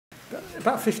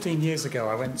About 15 years ago,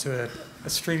 I went to a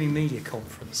streaming media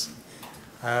conference.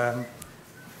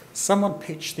 Someone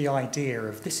pitched the idea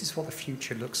of this is what the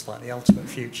future looks like, the ultimate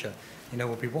future. You know,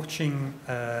 we'll be watching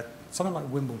something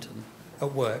like Wimbledon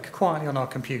at work, quietly on our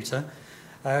computer.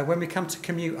 When we come to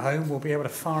commute home, we'll be able to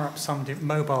fire up some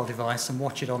mobile device and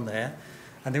watch it on there.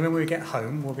 And then when we get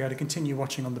home, we'll be able to continue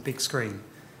watching on the big screen.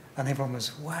 And everyone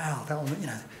was, wow, that'll, you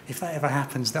know, if that ever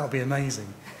happens, that'll be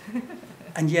amazing.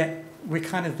 And yet, we're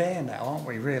kind of there now, aren't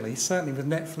we, really? Certainly with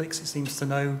Netflix, it seems to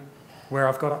know where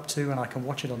I've got up to, and I can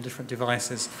watch it on different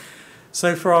devices.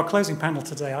 So for our closing panel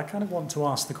today, I kind of want to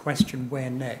ask the question,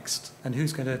 where next? And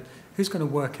who's going to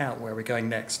work out where we're going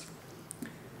next?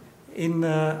 In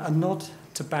a nod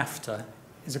to BAFTA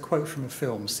is a quote from a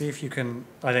film. See if you can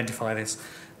identify this.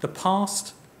 The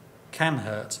past can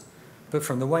hurt, but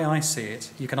from the way I see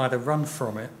it, you can either run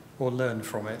from it or learn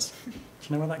from it. Do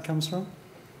you know where that comes from?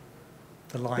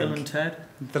 The Lion Bill and Ted?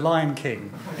 The Lion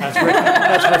King. That's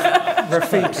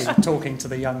Rafiki talking to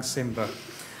the young Simba.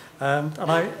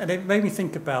 And it made me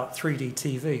think about 3D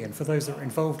TV, and for those that are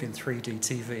involved in 3D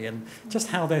TV, and just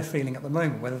how they're feeling at the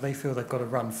moment, whether they feel they've got to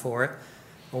run for it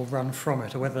or run from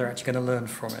it, or whether they're actually going to learn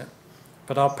from it.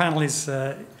 But our panel is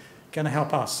going to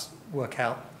help us work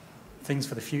out things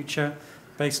for the future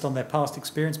based on their past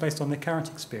experience, based on their current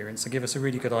experience, to give us a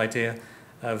really good idea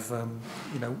of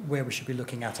where we should be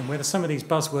looking at, and whether some of these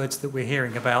buzzwords that we're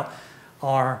hearing about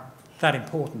are that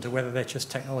important, or whether they're just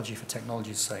technology for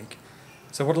technology's sake.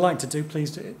 So what I'd like to do,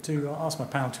 please, to ask my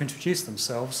panel to introduce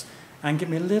themselves and give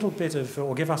me a little bit of,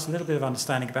 or give us a little bit of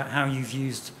understanding about how you've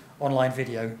used online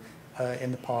video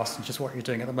in the past and just what you're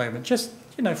doing at the moment. Just,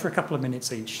 for a couple of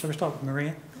minutes each. Shall we start with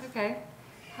Maria? Okay.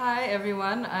 Hi,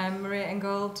 everyone. I'm Maria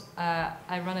Ingold.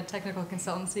 I run a technical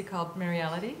consultancy called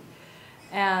Miriality.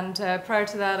 And prior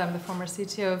to that, I'm the former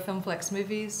CTO of FilmFlex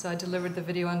Movies, so I delivered the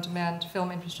video-on-demand film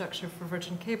infrastructure for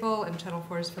Virgin Cable and Channel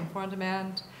 4's Film 4 On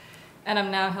Demand. And I'm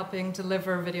now helping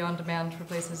deliver video-on-demand for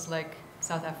places like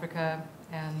South Africa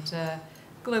and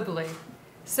globally.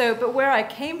 So, but where I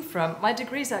came from, my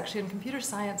degree is actually in computer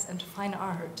science and fine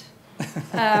art.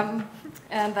 And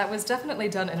that was definitely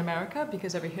done in America,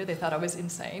 because over here they thought I was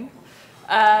insane.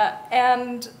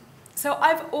 And so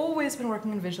I've always been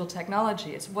working in visual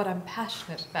technology. It's what I'm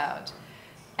passionate about.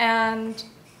 And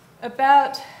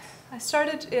I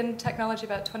started in technology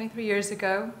about 23 years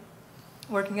ago,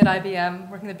 working at IBM,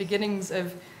 working the beginnings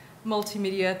of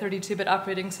multimedia, 32-bit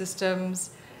operating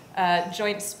systems,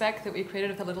 joint spec that we created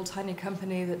with a little tiny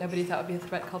company that nobody thought would be a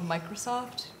threat called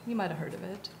Microsoft. You might have heard of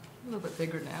it. A little bit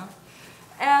bigger now.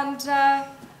 And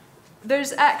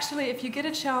there's actually, if you get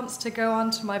a chance to go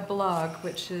onto my blog,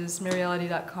 which is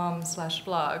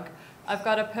miriality.com/blog, I've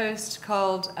got a post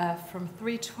called From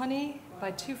 320 by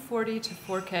 240 to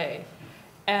 4K.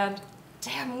 And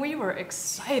damn, we were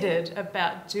excited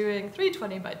about doing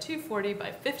 320 by 240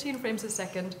 by 15 frames a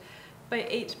second by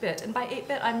 8-bit. And by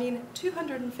 8-bit, I mean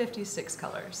 256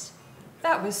 colors.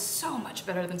 That was so much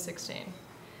better than 16.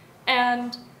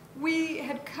 And we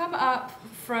had come up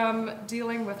from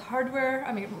dealing with hardware.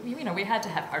 I mean, we had to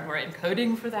have hardware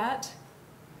encoding for that.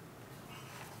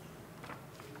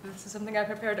 This is something I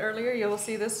prepared earlier. You'll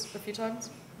see this a few times.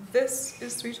 This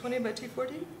is 320 by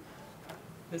 240.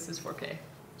 This is 4K.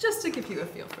 Just to give you a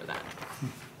feel for that.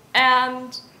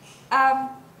 And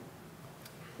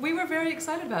we were very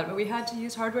excited about it, but we had to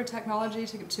use hardware technology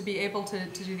to be able to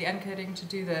do the encoding, to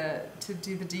do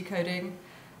the decoding.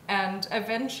 And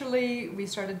eventually, we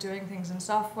started doing things in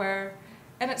software.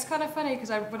 And it's kind of funny,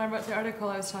 because when I wrote the article,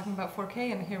 I was talking about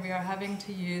 4K, and here we are having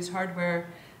to use hardware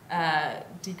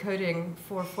decoding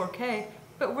for 4K.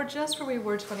 But we're just where we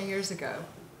were 20 years ago.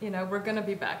 We're going to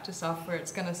be back to software.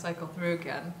 It's going to cycle through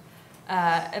again.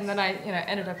 And then I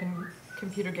ended up in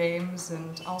computer games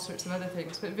and all sorts of other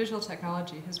things. But visual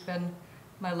technology has been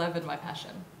my love and my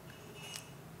passion.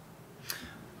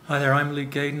 Hi there, I'm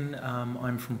Luke Gaydon.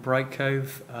 I'm from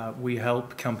Brightcove. We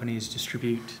help companies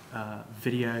distribute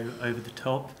video over the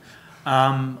top.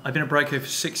 I've been at Brightcove for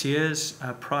 6 years.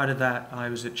 Prior to that, I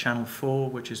was at Channel 4,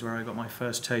 which is where I got my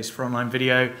first taste for online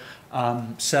video,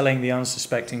 selling the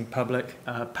unsuspecting public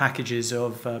packages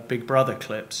of Big Brother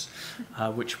clips,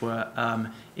 which were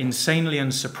insanely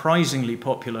and surprisingly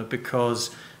popular because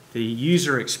the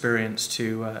user experience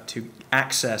to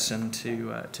access and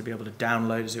to be able to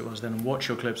download, as it was then, and watch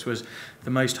your clips was the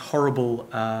most horrible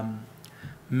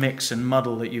mix and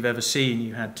muddle that you've ever seen.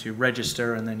 You had to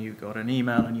register, and then you got an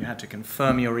email, and you had to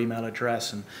confirm your email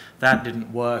address, and that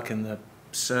didn't work, and the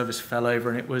service fell over.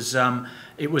 And it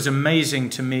was amazing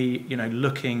to me,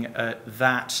 looking at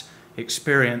that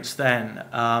experience then,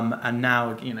 and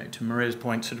now, you know, to Maria's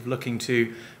point, sort of looking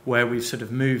to where we've sort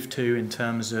of moved to in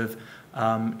terms of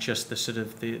just the sort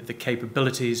of the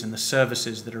capabilities and the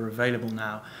services that are available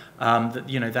now. That,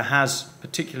 you know, there has,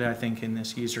 particularly I think in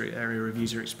this area of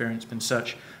user experience, been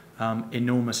such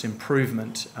enormous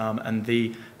improvement, and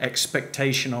the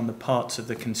expectation on the parts of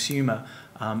the consumer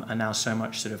are now so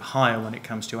much sort of higher when it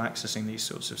comes to accessing these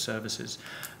sorts of services.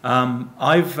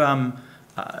 I've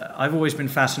always been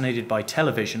fascinated by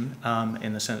television,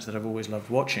 in the sense that I've always loved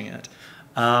watching it.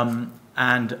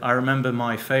 And I remember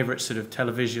my favourite sort of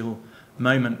televisual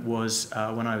moment was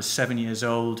when I was 7 years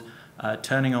old,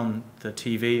 turning on the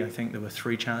TV. I think there were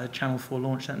 3 channels. Channel 4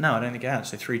 launched that? No, I don't think it had.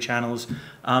 So 3 channels.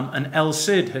 And El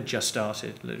Cid had just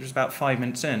started. It was about 5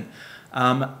 minutes in.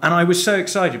 And I was so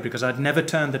excited because I'd never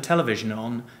turned the television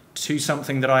on to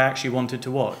something that I actually wanted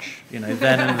to watch, you know,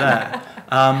 then and there.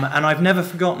 And I've never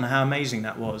forgotten how amazing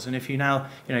that was. And if you now,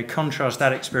 you know, contrast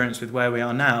that experience with where we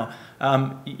are now,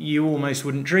 you almost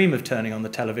wouldn't dream of turning on the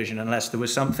television unless there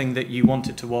was something that you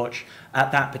wanted to watch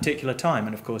at that particular time.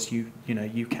 And of course, you know,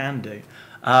 you can do.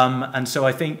 And so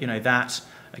I think, you know, that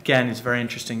again is very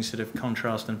interesting sort of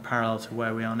contrast and parallel to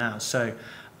where we are now. So,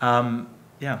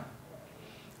 yeah.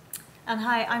 And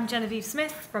hi, I'm Genevieve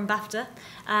Smith from BAFTA.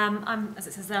 As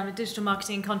it says there, I'm a digital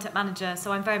marketing and content manager,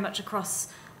 so I'm very much across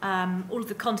all of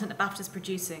the content that BAFTA's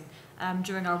producing.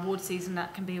 During our award season,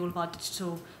 that can be all of our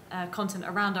digital content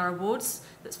around our awards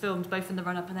that's filmed both in the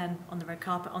run-up and then on the red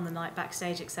carpet, on the night,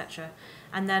 backstage, etc.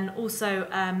 And then also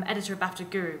editor of BAFTA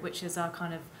Guru, which is our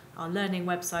kind of our learning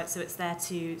website, so it's there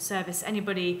to service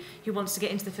anybody who wants to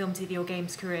get into the film, TV or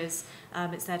games careers.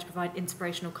 It's there to provide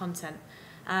inspirational content.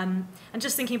 And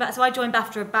just thinking about, so I joined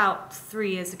BAFTA about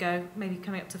 3 years ago, maybe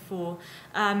coming up to 4.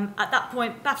 At that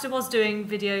point, BAFTA was doing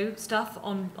video stuff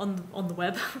on the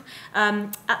web.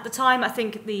 At the time, I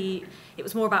think it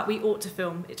was more about we ought to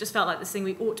film. It just felt like this thing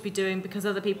we ought to be doing because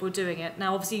other people were doing it.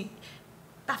 Now, obviously,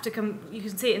 BAFTA you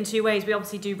can see it in 2 ways. We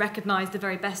obviously do recognise the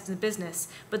very best in the business,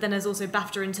 but then there's also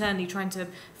BAFTA internally trying to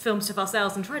film stuff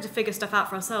ourselves and trying to figure stuff out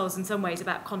for ourselves in some ways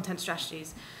about content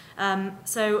strategies.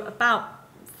 So about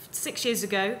 6 years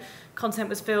ago, content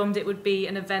was filmed. It would be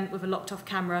an event with a locked-off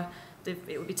camera.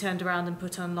 It would be turned around and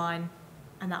put online,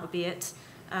 and that would be it.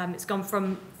 It's gone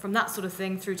from that sort of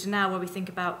thing through to now where we think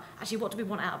about, actually, what do we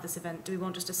want out of this event? Do we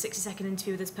want just a 60-second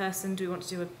interview with this person? Do we want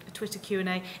to do a Twitter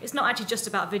Q&A? It's not actually just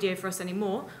about video for us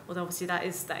anymore, although obviously that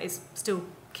is still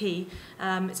key.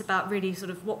 It's about really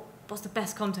sort of what's the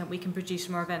best content we can produce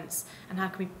from our events, and how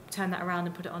can we turn that around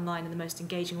and put it online in the most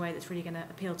engaging way that's really going to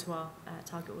appeal to our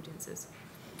target audiences.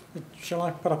 Shall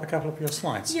I put up a couple of your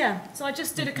slides? Yeah, so I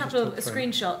just did a couple of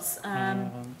screenshots.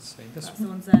 Let's see, this that's one.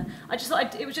 the ones there. I just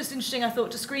thought it was just interesting, I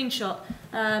thought, to screenshot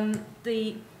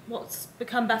what's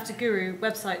become BAFTA Guru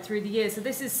website through the years. So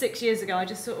this is 6 years ago. I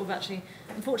just sort of actually,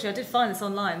 unfortunately, I did find this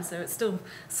online, so it's still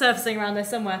surfacing around there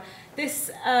somewhere. This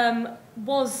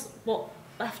was what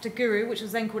BAFTA Guru, which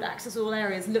was then called Access All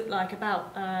Areas, looked like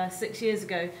about 6 years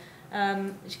ago.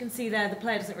 As you can see there, the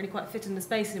player doesn't really quite fit in the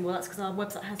space anymore. That's because our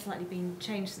website has slightly been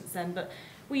changed since then. But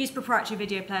we used proprietary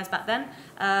video players back then.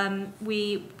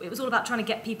 It was all about trying to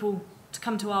get people to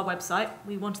come to our website.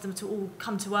 We wanted them to all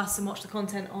come to us and watch the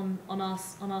content on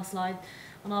our slide,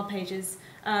 on our pages.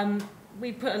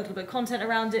 We put a little bit of content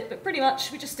around it, but pretty much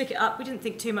we just stick it up. We didn't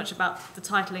think too much about the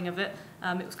titling of it.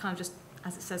 It was kind of just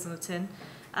as it says on the tin.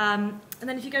 And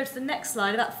then if you go to the next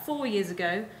slide, about 4 years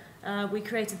ago, we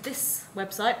created this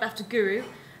website, BAFTA Guru,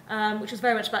 which was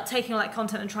very much about taking all that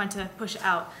content and trying to push it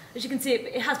out. As you can see,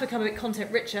 it has become a bit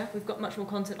content richer. We've got much more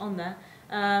content on there,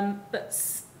 but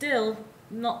still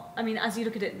not, I mean, as you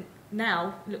look at it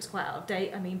now, it looks quite out of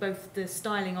date. I mean, both the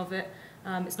styling of it,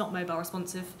 it's not mobile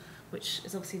responsive, which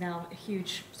is obviously now a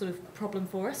huge sort of problem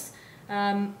for us.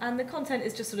 And the content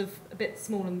is just sort of a bit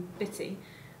small and bitty.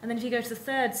 And then if you go to the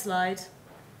third slide,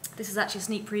 this is actually a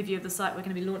sneak preview of the site we're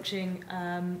going to be launching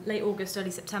late August,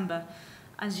 early September.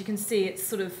 As you can see,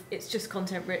 it's just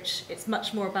content rich. It's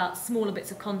much more about smaller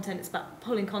bits of content. It's about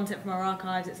pulling content from our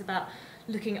archives. It's about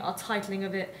looking at our titling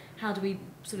of it. How do we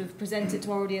sort of present it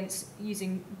to our audience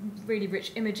using really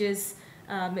rich images?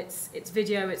 It's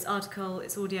video, it's article,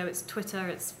 it's audio, it's Twitter,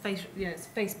 it's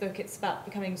Facebook. It's about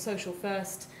becoming social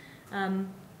first. And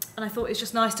I thought it's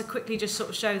just nice to quickly just sort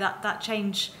of show that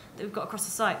change that we've got across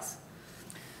the sites.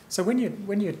 So when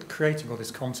you're creating all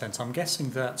this content, I'm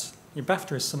guessing that your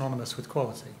BAFTA is synonymous with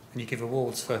quality, and you give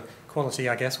awards for quality,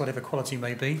 I guess, whatever quality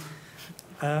may be.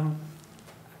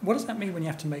 What does that mean when you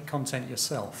have to make content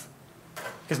yourself?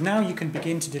 Because now you can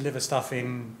begin to deliver stuff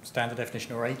in standard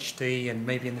definition or HD, and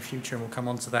maybe in the future, and we'll come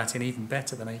on to that, in even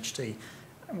better than HD.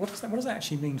 What does that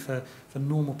actually mean for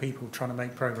normal people trying to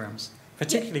make programs?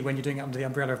 Particularly when you're doing it under the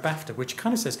umbrella of BAFTA, which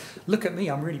kind of says, look at me,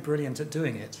 I'm really brilliant at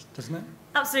doing it, doesn't it?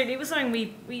 Absolutely. It was something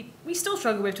we still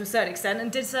struggle with to a certain extent,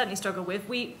 and did certainly struggle with.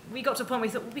 We got to a point where we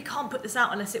thought, well, we can't put this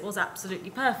out unless it was absolutely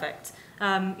perfect.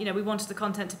 We wanted the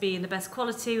content to be in the best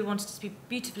quality, we wanted it to be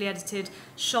beautifully edited,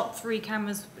 shot 3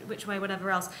 cameras, which way,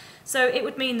 whatever else. So it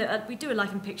would mean that we do a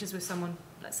Life in Pictures with someone,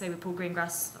 let's say with Paul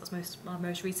Greengrass, that was our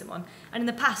most recent one. And in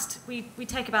the past, we'd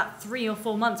take about 3 or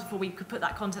 4 months before we could put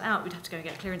that content out. We'd have to go and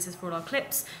get clearances for all our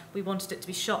clips. We wanted it to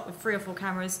be shot with 3 or 4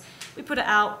 cameras. We put it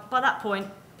out. By that point,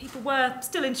 people were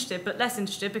still interested, but less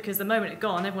interested, because the moment it'd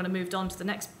gone, everyone had moved on to the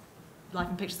next Life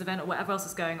in Pictures event or whatever else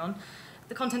was going on.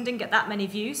 The content didn't get that many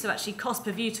views, so actually cost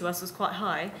per view to us was quite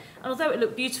high. And although it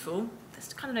looked beautiful,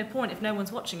 there's kind of no point if no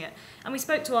one's watching it. And we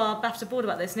spoke to our BAFTA board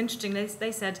about this, and interestingly,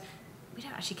 they said, we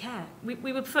don't actually care. We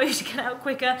would prefer you to get it out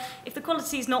quicker. If the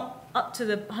quality's not up to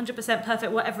the 100%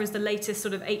 perfect, whatever is the latest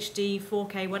sort of HD,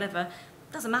 4K, whatever,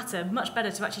 doesn't matter. Much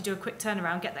better to actually do a quick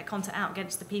turnaround, get that content out, get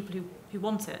it to the people who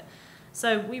want it.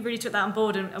 So we really took that on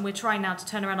board, and we're trying now to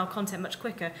turn around our content much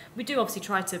quicker. We do obviously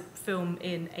try to film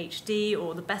in HD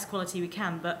or the best quality we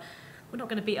can, but we're not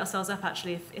going to beat ourselves up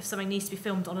actually if something needs to be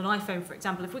filmed on an iPhone, for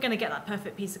example. If we're going to get that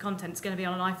perfect piece of content, it's going to be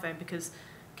on an iPhone because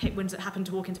Kate Winslet happened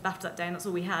to walk into BAFTA that day and that's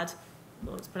all we had.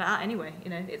 Well, let's put it out anyway.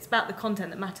 It's about the content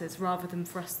that matters rather than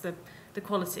for us the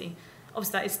quality.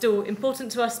 Obviously that is still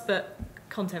important to us, but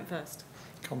content first.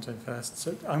 Content first.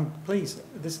 So I'm pleased,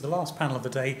 this is the last panel of the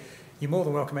day. You're more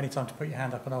than welcome anytime to put your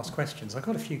hand up and ask questions. I've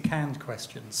got a few canned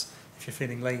questions if you're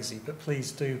feeling lazy, but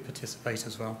please do participate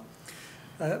as well.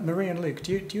 Marie and Luke,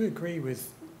 do you agree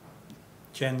with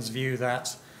Jen's view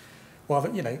that, well,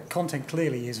 content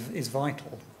clearly is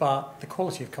vital, but the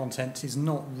quality of content is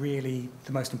not really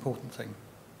the most important thing?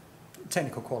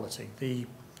 Technical quality, the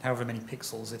however many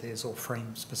pixels it is or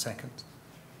frames per second.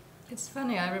 It's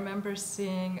funny, I remember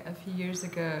seeing a few years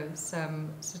ago some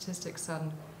statistics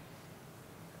on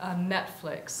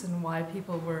Netflix and why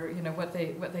people were, what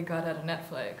they got out of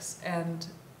Netflix, and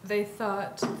they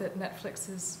thought that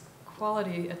Netflix's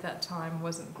quality at that time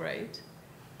wasn't great,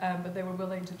 but they were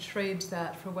willing to trade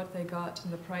that for what they got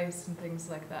and the price and things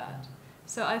like that.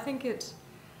 So I think it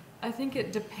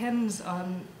depends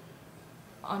on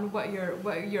what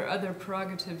your other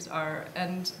prerogatives are,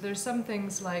 and there's some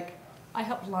things like I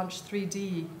helped launch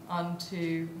 3D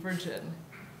onto Virgin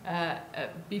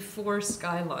before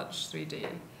Sky launched 3D.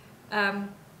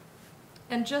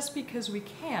 And just because we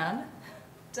can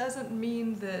doesn't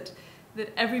mean that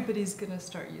everybody's going to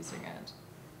start using it.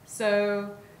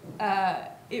 So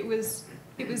it was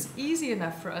easy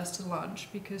enough for us to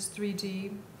launch because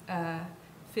 3D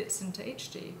fits into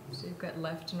HD. So you've got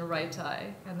left and a right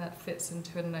eye, and that fits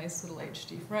into a nice little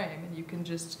HD frame, and you can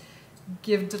just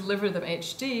deliver them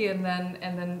HD and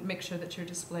then make sure that you're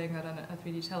displaying it on a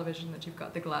 3D television, that you've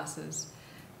got the glasses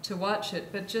to watch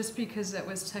it. But just because it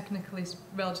was technically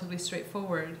relatively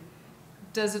straightforward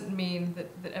doesn't mean that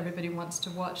everybody wants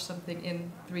to watch something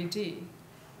in 3D.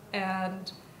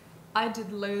 And I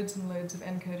did loads and loads of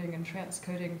encoding and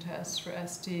transcoding tests for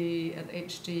SD and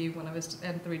HD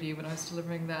and 3D when I was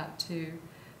delivering that to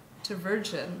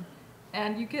Virgin.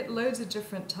 And you get loads of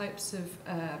different types of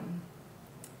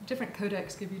different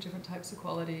codecs give you different types of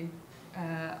quality,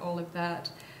 all of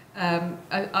that.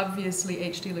 Obviously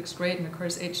HD looks great, and of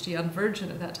course HD on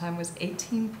Virgin at that time was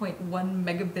 18.1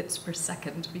 megabits per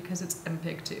second because it's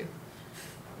MPEG-2,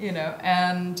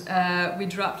 and we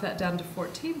dropped that down to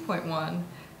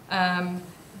 14.1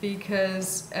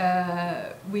 because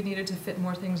we needed to fit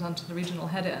more things onto the regional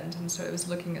head end, and so it was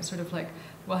looking at sort of like,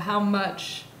 well, how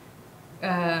much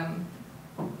how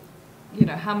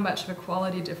much of a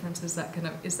quality difference is that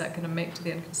gonna make to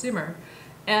the end consumer?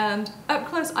 And up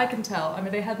close, I can tell. I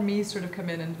mean, they had me sort of come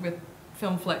in and with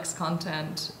FilmFlex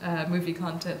content, movie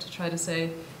content, to try to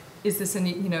say, is this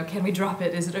can we drop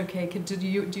it? Is it okay?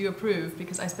 Do you approve?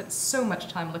 Because I spent so much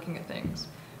time looking at things.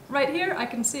 Right here, I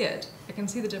can see it. I can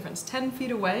see the difference. 10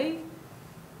 feet away,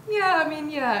 yeah, I mean,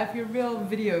 yeah, if you're a real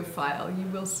videophile, you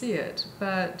will see it.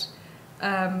 But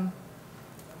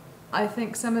I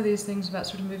think some of these things about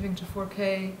sort of moving to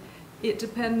 4K, it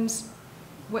depends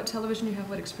what television you have,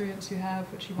 what experience you have,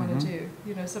 what you want to do.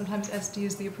 Sometimes SD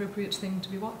is the appropriate thing to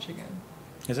be watching in.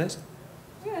 Is it?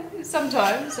 Yeah,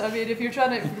 sometimes. I mean, if you're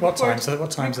trying to what times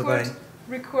are they?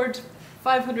 Record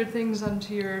 500 things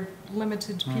onto your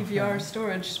limited PVR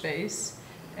storage space,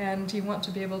 and you want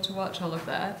to be able to watch all of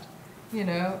that,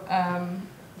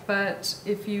 but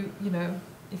if you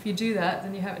do that,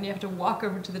 then you have to walk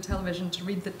over to the television to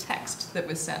read the text that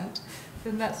was sent,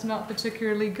 then that's not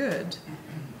particularly good.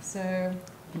 So.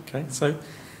 Okay, so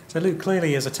So Luke,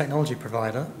 clearly as a technology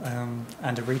provider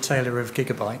and a retailer of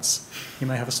gigabytes, you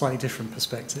may have a slightly different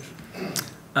perspective.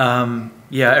 Yeah,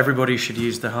 everybody should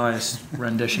use the highest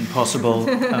rendition possible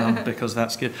because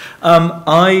that's good.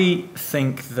 I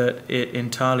think that it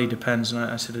entirely depends, and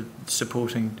I sort of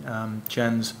supporting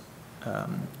Jen's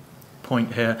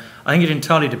point here. I think it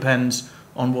entirely depends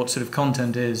on what sort of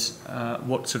content it is,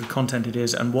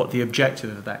 and what the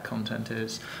objective of that content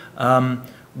is.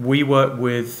 We work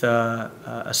with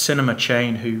a cinema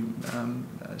chain who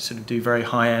sort of do very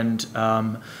high-end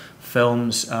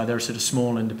films. They're a sort of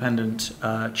small independent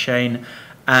chain,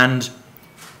 and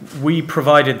we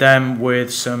provided them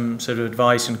with some sort of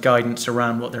advice and guidance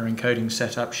around what their encoding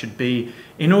setup should be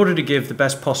in order to give the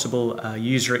best possible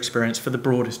user experience for the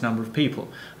broadest number of people.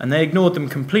 And they ignored them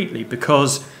completely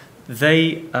because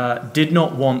they did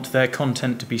not want their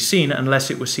content to be seen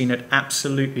unless it was seen at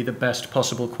absolutely the best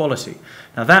possible quality.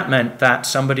 Now that meant that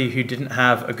somebody who didn't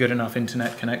have a good enough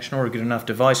internet connection or a good enough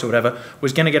device or whatever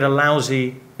was going to get a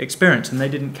lousy experience, and they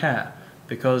didn't care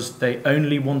because they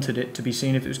only wanted it to be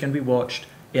seen if it was going to be watched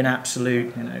in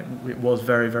absolute, it was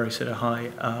very, very sort of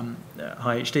high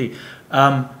HD.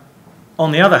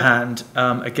 On the other hand,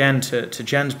 again to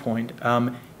Jen's point,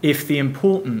 if the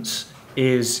importance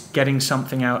is getting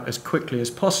something out as quickly as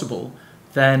possible,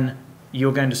 then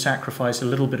you're going to sacrifice a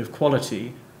little bit of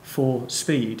quality for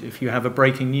speed if you have a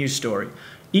breaking news story.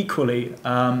 Equally,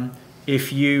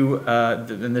 if you,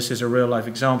 and this is a real life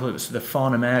example, it was the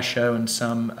Farnham Air Show and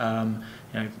some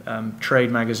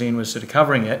trade magazine was sort of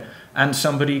covering it, and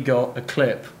somebody got a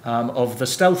clip of the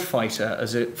stealth fighter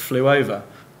as it flew over,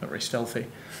 not very stealthy,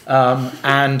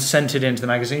 and sent it into the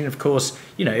magazine. Of course,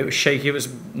 it was shaky, it was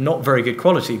not very good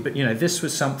quality, but this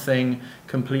was something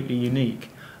completely unique.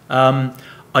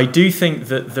 I do think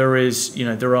that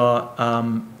there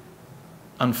are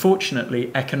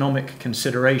unfortunately economic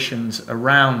considerations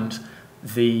around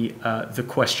the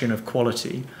question of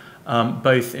quality,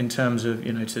 both in terms of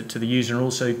to the user and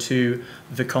also to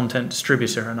the content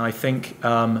distributor. And I think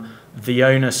the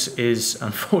onus is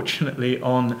unfortunately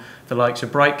on the likes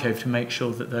of Brightcove to make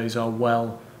sure that those are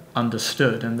well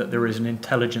understood and that there is an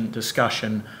intelligent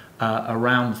discussion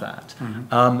around that.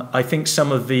 Mm-hmm. I think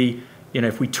some of the,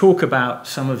 if we talk about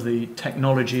some of the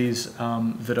technologies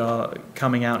that are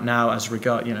coming out now as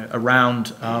regard,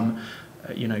 around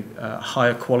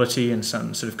higher quality and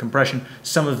some sort of compression,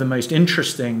 some of the most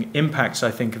interesting impacts,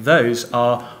 I think, of those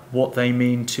are what they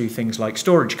mean to things like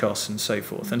storage costs and so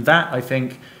forth. And that, I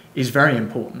think, is very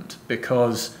important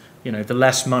because, the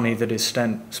less money that is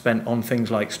spent on things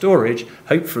like storage,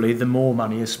 hopefully the more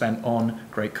money is spent on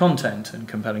great content and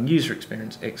compelling user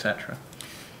experience, etc.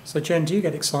 So, Jen, do you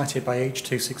get excited by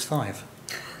H.265?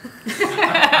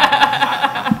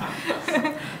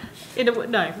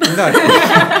 No. No.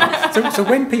 So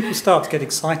when people start to get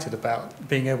excited about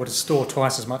being able to store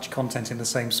twice as much content in the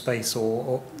same space,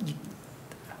 or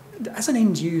as an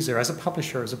end user, as a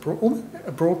publisher, as a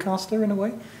broadcaster in a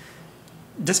way,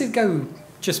 does it go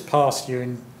just past you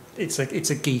and it's a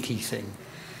geeky thing?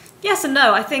 Yes and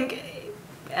no. I think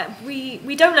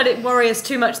we don't let it worry us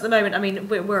too much at the moment. I mean,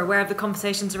 we're aware of the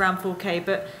conversations around 4K,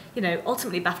 but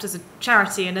ultimately BAFTA's a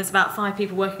charity, and there's about 5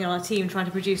 people working on our team trying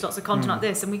to produce lots of content like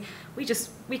this, and we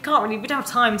don't have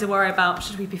time to worry about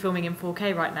should we be filming in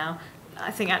 4K right now.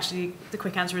 I think actually the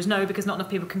quick answer is no, because not enough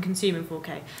people can consume in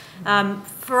 4K.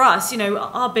 For us,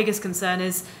 our biggest concern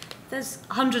is there's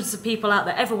hundreds of people out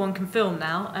there, everyone can film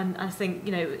now, and I think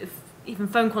if even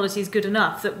phone quality is good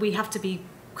enough, that we have to be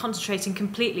concentrating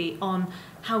completely on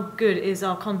how good is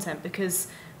our content, because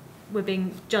we're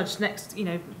being judged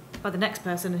by the next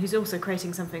person who's also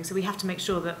creating something. So we have to make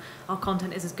sure that our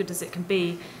content is as good as it can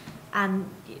be, and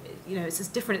it's as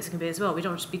different as it can be as well. We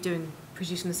don't just be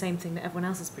producing the same thing that everyone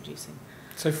else is producing.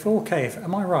 So 4K,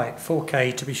 am I right?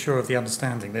 4K, to be sure of the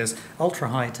understanding, there's ultra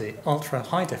high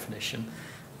definition.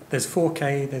 There's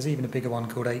 4K, there's even a bigger one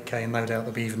called 8K, and no doubt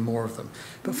there'll be even more of them.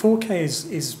 But 4K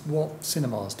is what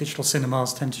digital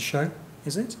cinemas tend to show,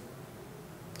 is it?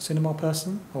 Cinema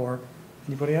person or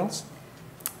anybody else?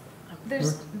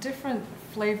 There's different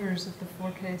flavors of the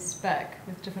 4K spec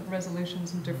with different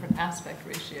resolutions and different aspect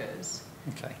ratios.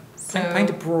 Okay. So paint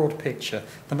a broad picture.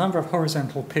 The number of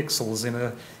horizontal pixels in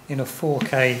a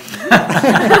 4K.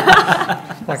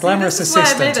 My glamorous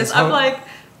assistant.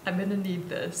 I'm going to need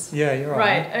this. Yeah, you're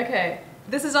right. Right, okay.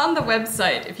 This is on the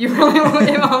website if you really want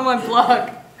it on my blog.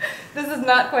 This is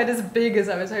not quite as big as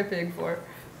I was hoping for.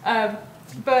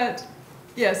 But,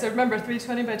 yeah, so remember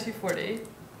 320 by 240.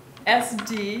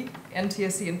 SD,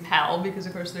 NTSC, and PAL, because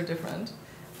of course they're different.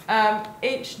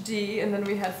 HD, and then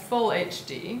we had full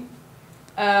HD.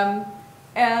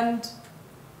 And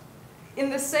in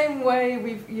the same way,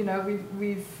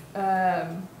 we've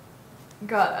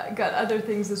got other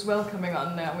things as well coming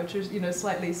on now, which are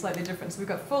slightly different. So we've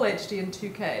got full HD and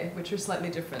 2K, which are slightly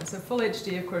different. So full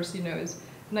HD, of course, is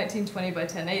 1920 by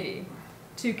 1080.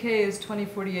 2K is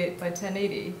 2048 by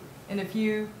 1080. And if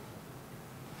you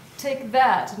take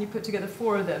that and you put together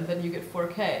 4 of them, then you get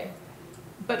 4K.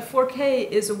 But 4K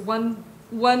is a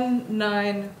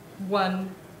 1:9:1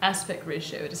 aspect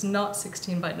ratio. It is not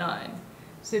 16 by 9.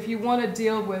 So if you want to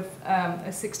deal with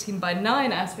a 16 by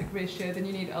 9 aspect ratio, then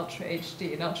you need Ultra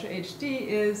HD. And Ultra HD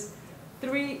is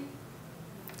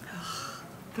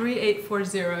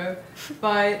 3840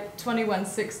 by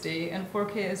 2160, and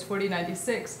 4K is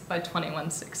 4096 by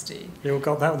 2160. You all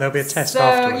got that? There'll be a test so,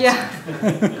 afterwards. Yeah.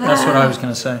 That's what I was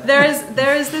going to say. There is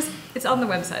this, it's on the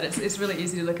website, it's really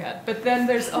easy to look at. But then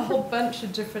there's a whole bunch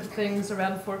of different things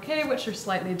around 4K, which are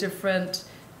slightly different.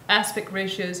 Aspect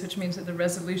ratios, which means that the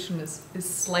resolution is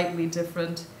slightly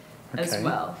different as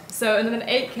well. So, and then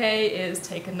 8K is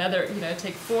take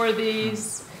 4 of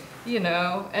these,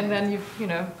 and then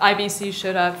IBC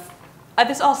should have,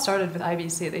 this all started with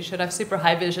IBC, they should have super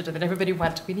high vision, and then everybody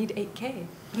went, we need 8K.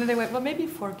 And then they went, well, maybe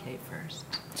 4K first.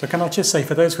 So can I just say,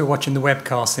 for those who are watching the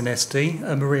webcast in SD,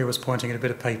 Maria was pointing at a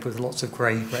bit of paper with lots of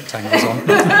grey rectangles on.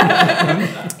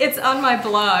 It's on my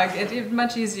blog. It's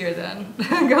much easier then.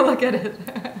 Go look at it.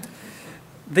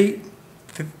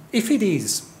 If it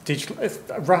is digital,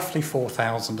 roughly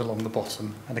 4,000 along the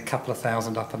bottom and a couple of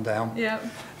thousand up and down. Yeah.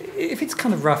 If it's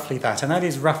kind of roughly that, and that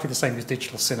is roughly the same as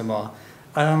digital cinema,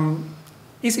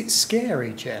 is it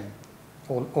scary, Jen?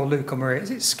 Or Luke or Maria,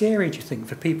 is it scary, do you think,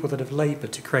 for people that have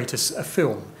laboured to create a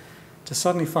film, to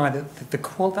suddenly find that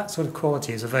that sort of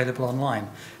quality is available online?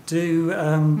 Do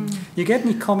you get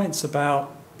any comments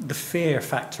about the fear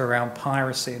factor around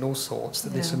piracy and all sorts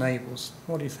that this enables?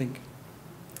 What do you think?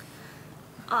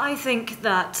 I think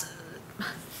that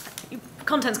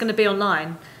content's going to be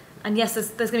online, and yes,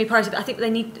 there's going to be piracy, but I think they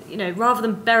need, rather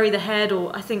than bury the head,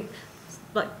 or I think,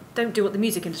 don't do what the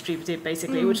music industry did,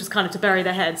 basically, which was kind of to bury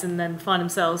their heads and then find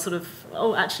themselves sort of,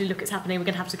 oh, actually, look, it's happening, we're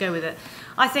going to have to go with it.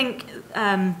 I think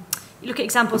you look at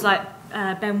examples like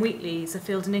Ben Wheatley's A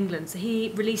Field in England, so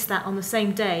he released that on the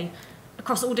same day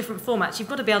across all different formats. You've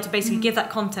got to be able to basically give that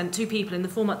content to people in the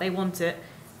format they want it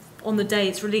on the day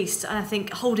it's released, and I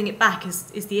think holding it back is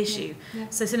the issue. Yeah.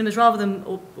 So cinemas, rather than,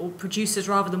 or producers,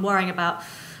 rather than worrying about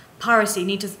piracy,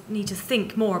 need to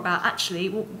think more about actually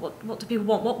what do people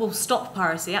want, what will stop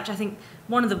piracy. Actually, I think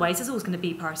one of the ways, there's always going to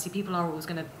be piracy, people are always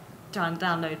going to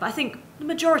download, but I think the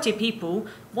majority of people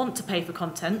want to pay for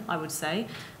content, I would say,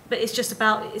 but it's just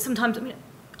about, sometimes,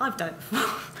 I've done it before.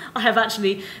 I have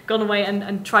actually gone away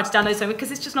and tried to download something because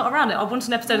it's just not around it. I wanted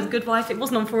an episode of The Good Wife. It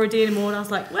wasn't on 4OD anymore, and I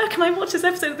was like, where can I watch this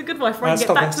episode of The Good Wife before I can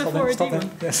get back to the 4OD one?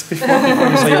 Yes, before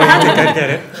you say you have to go get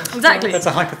it. Exactly. That's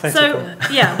a hypothetical. So,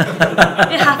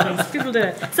 yeah, it happens. People do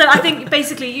it. So I think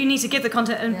basically you need to give the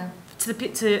content to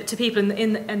people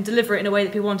and deliver it in a way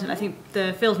that people want it. I think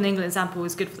the Field in England example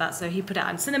was good for that. So he put it out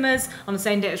in cinemas on the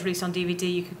same day it was released on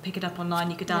DVD. You could pick it up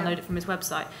online. You could download it from his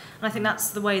website. And I think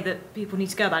that's the way that people need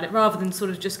to go about it, rather than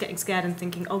sort of just getting scared and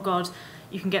thinking, oh God,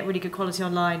 you can get really good quality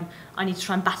online. I need to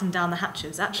try and batten down the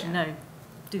hatches. Actually, no,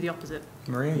 do the opposite.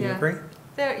 Maria, you agree?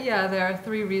 There are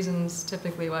 3 reasons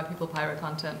typically why people pirate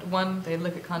content. One, they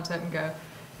look at content and go,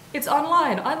 it's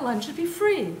online. Online should be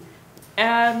free.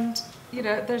 And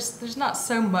there's not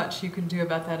so much you can do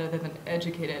about that other than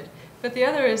educate it. But the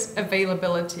other is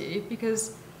availability,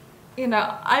 because,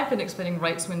 I've been explaining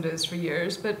rights windows for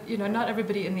years, but, not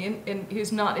everybody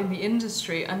who's not in the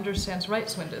industry understands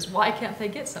rights windows. Why can't they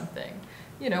get something?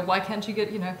 Why can't you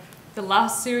get, the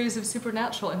last series of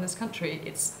Supernatural in this country?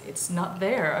 It's not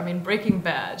there. I mean, Breaking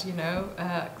Bad,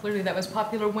 clearly that was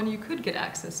popular when you could get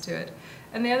access to it.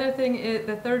 And the other thing is,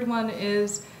 the third one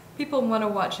is, people want to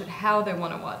watch it how they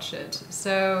want to watch it.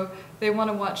 So they want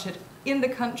to watch it in the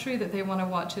country that they want to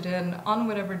watch it in, on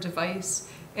whatever device.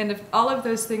 And if all of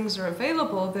those things are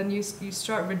available, then you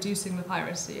start reducing the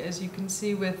piracy. As you can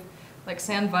see with like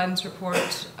Sandvine's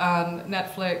report on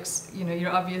Netflix,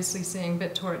 you're obviously seeing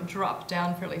BitTorrent drop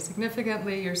down fairly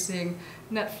significantly. You're seeing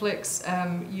Netflix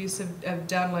use of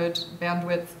download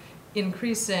bandwidth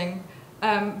increasing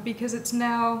because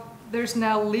there's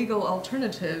now legal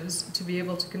alternatives to be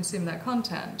able to consume that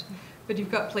content. But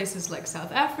you've got places like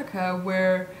South Africa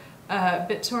where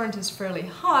BitTorrent is fairly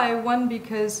high, one,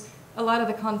 because a lot of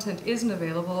the content isn't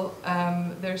available.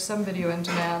 There's some video on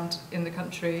demand in the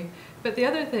country. But the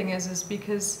other thing is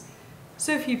because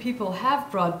so few people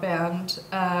have broadband,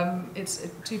 it's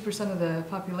 2% of the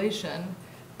population,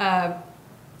 and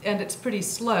it's pretty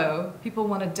slow. People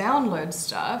want to download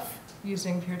stuff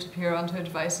using peer-to-peer onto a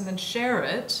device and then share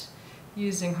it.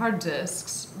 using hard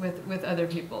disks with other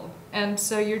people. And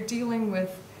so you're dealing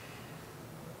with,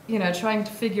 trying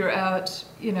to figure out,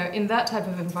 in that type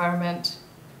of environment,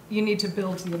 you need to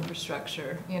build the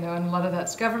infrastructure, and a lot of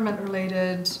that's government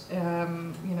related.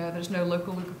 There's no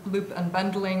local loop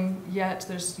unbundling yet.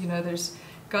 There's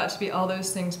got to be all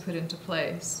those things put into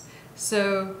place.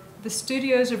 So the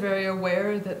studios are very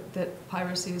aware that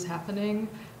piracy is happening.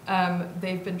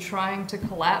 They've been trying to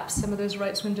collapse some of those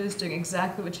rights windows, doing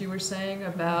exactly what you were saying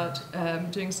about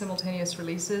doing simultaneous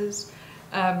releases.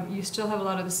 You still have a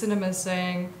lot of the cinemas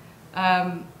saying,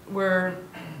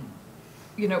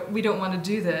 we don't want to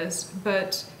do this,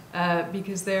 but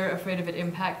because they're afraid of it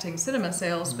impacting cinema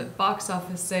sales, but box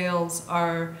office sales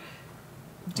are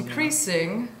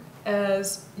decreasing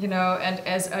as, and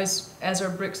as our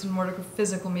bricks and mortar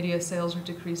physical media sales are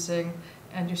decreasing,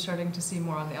 and you're starting to see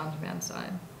more on the on-demand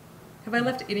side. Have I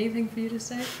left anything for you to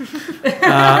say?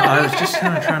 I was just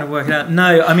kind of trying to work it out.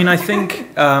 No, I mean, I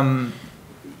think, the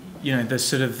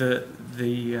sort of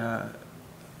the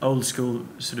old school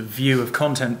sort of view of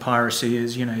content piracy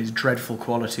is dreadful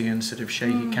quality and sort of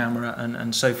shaky camera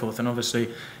and so forth. And obviously,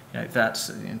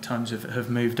 that's times have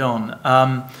moved on.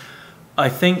 I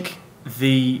think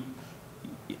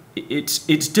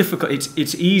it's difficult.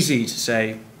 It's easy to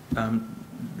say,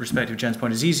 respective Jen's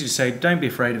point, it's easy to say, don't be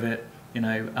afraid of it.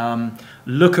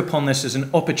 Look upon this as an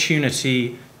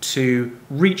opportunity to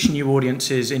reach new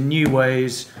audiences in new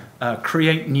ways,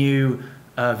 create new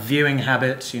viewing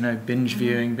habits, binge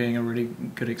viewing being a really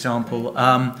good example.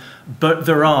 But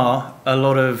there are a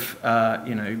lot of,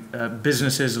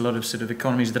 businesses, a lot of sort of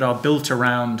economies that are built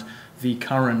around the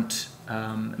current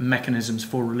mechanisms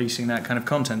for releasing that kind of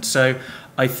content. So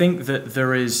I think that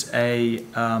there is a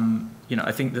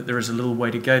little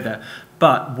way to go there.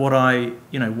 But what I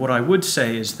would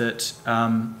say is that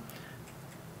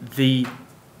the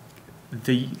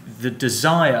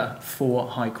desire for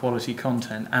high quality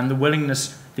content and the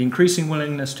increasing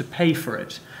willingness to pay for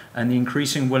it, and the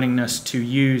increasing willingness to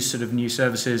use sort of new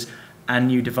services and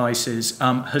new devices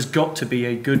has got to be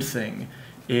a good thing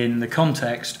in the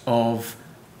context of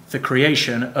the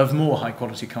creation of more high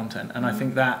quality content. And I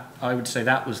think I would say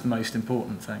that was the most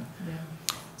important thing. Yeah.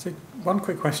 So one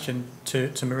quick question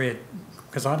to Maria,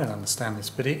 because I don't understand this,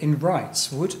 but in rights,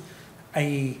 would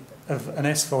an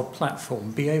SVOD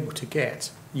platform be able to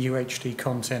get UHD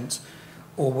content,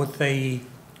 or would they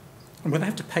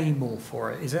have to pay more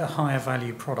for it? Is it a higher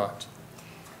value product?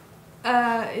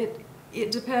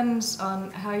 It depends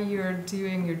on how you're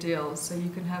doing your deals. So you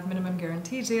can have minimum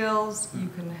guarantee deals, you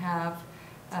can have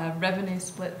revenue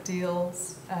split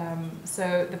deals.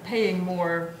 So the paying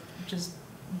more just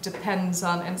depends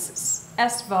on, and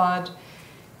SVOD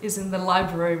is in the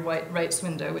library rights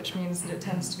window, which means that it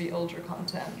tends to be older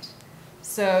content.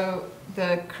 So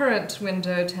the current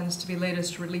window tends to be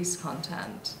latest release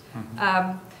content.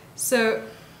 Mm-hmm.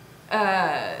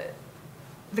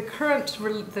 The current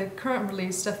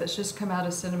release stuff that's just come out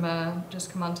of cinema,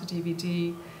 just come onto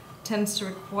DVD, tends to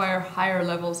require higher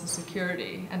levels of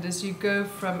security. And as you go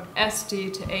from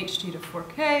SD to HD to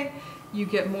 4K, you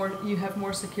have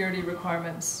more security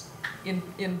requirements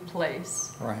in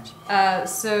place. Right.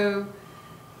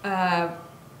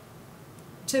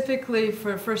 Typically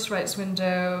for first rights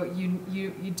window,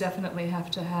 you definitely have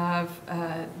to have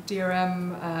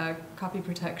DRM copy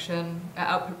protection,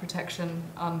 output protection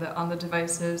on the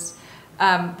devices.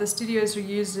 The studios are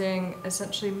using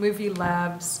essentially Movie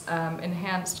Lab's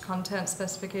enhanced content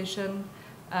specification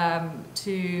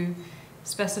to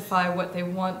specify what they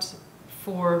want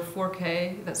for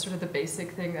 4K. That's sort of the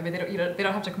basic thing. I mean, they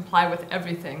don't have to comply with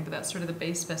everything, but that's sort of the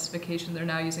base specification they're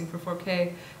now using for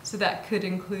 4K. So that could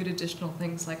include additional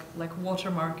things like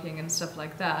watermarking and stuff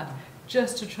like that,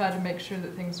 just to try to make sure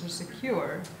that things are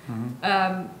secure.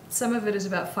 Mm-hmm. Some of it is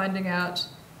about finding out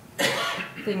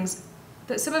things.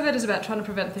 Some of it is about trying to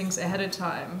prevent things ahead of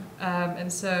time,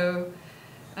 and so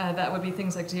that would be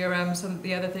things like DRM. Some of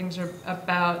the other things are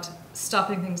about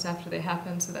stopping things after they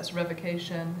happen, so that's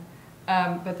revocation.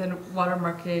 But then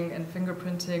watermarking and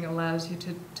fingerprinting allows you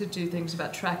to do things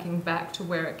about tracking back to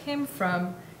where it came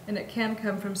from, and it can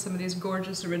come from some of these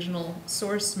gorgeous original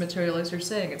source material, as you're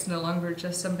saying. It's no longer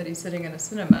just somebody sitting in a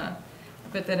cinema.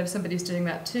 But then if somebody's doing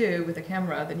that too with a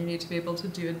camera, then you need to be able to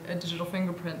do a digital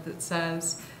fingerprint that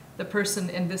says the person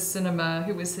in this cinema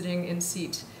who was sitting in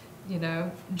seat,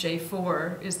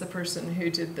 J4 is the person who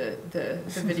did the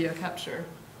video capture.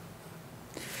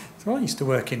 So I used to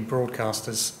work in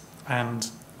broadcasters, and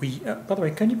we, by the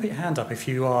way, can you put your hand up if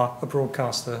you are a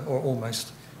broadcaster or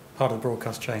almost part of the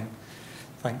broadcast chain?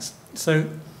 Thanks. So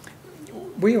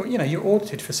you're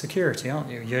audited for security, aren't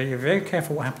you? You're very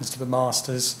careful what happens to the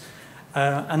masters.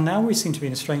 And now we seem to be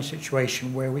in a strange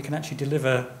situation where we can actually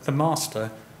deliver the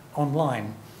master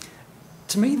online.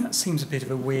 To me, that seems a bit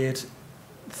of a weird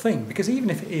thing, because even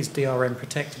if it is DRM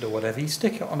protected or whatever, you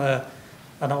stick it on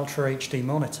an Ultra HD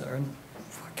monitor, and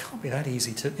it can't be that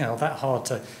easy to, that hard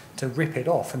to rip it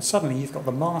off, and suddenly you've got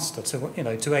the master to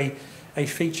a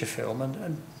feature film,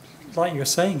 and like you were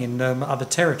saying in other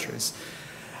territories,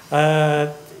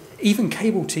 even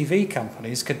cable TV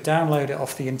companies could download it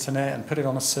off the internet and put it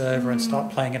on a server and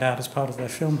start playing it out as part of their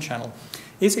film channel.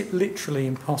 Is it literally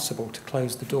impossible to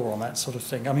close the door on that sort of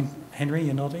thing? I mean, Henry,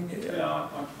 you're nodding? Yeah,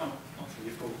 I think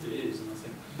it probably is, and I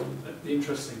think that the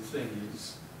interesting thing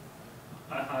is,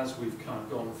 as we've kind of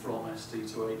gone from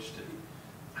SD to HD,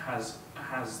 has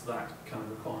that kind of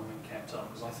requirement kept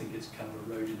up? Because I think it's kind of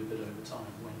eroded a bit over time.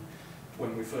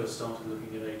 When we first started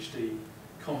looking at HD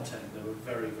content, there were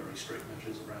very, very strict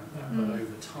measures around that, but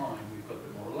over time we've got a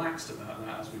bit more relaxed about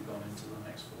that as we've gone into the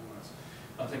next formats.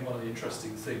 I think one of the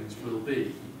interesting things will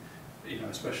be,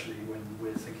 especially when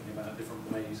we're thinking about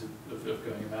different ways of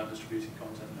going about distributing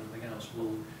content and everything else,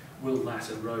 will that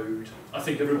erode? I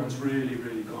think everyone's really,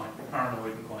 really quite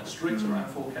paranoid and quite strict around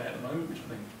 4K at the moment, which I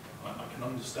think I can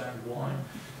understand why.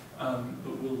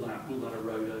 But will that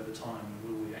erode over time?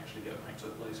 Will we actually get back to a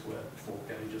place where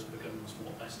 4K just becomes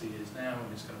what SD is now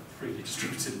and is kind of freely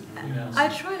distributed and everything else? I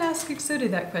tried asking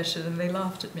Sony that question and they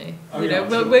laughed at me. Oh,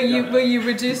 will you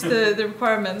reduce the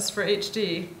requirements for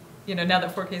HD? Now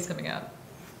that 4K is coming out.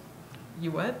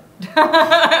 You what?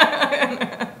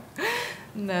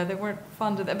 No, they weren't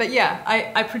fond of that. But yeah,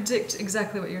 I predict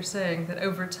exactly what you're saying, that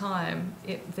over time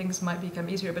things might become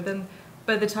easier. But then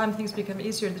by the time things become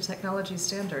easier, the technology is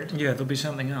standard. Yeah, therell be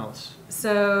something else.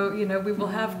 So, we will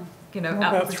have,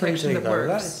 Apple protection that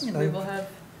works. We will have...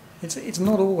 It's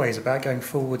not always about going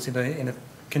forwards in a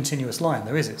continuous line,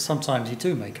 though, is it? Sometimes you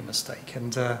do make a mistake,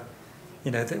 and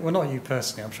well, not you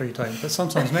personally, I'm sure you don't, but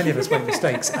sometimes many of us make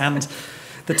mistakes, and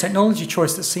the technology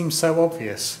choice that seems so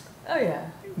obvious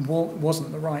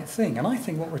wasn't the right thing. And I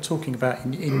think what we're talking about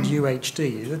in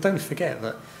UHD is, don't forget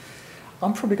that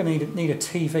I'm probably going to need a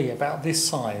TV about this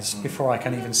size before I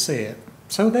can even see it.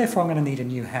 So therefore I'm going to need a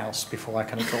new house before I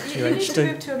can adopt UHD. You need to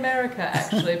move to America,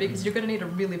 actually, because you're going to need a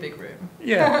really big room.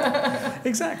 Yeah,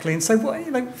 exactly. And so,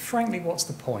 frankly, what's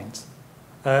the point?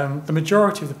 The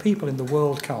majority of the people in the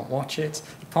world can't watch it,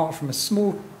 apart from a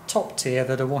small top tier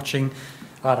that are watching,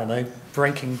 I don't know,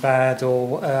 Breaking Bad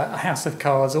or House of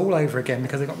Cards all over again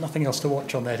because they've got nothing else to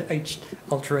watch on their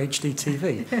Ultra HD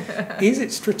TV. Is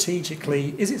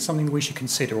it something we should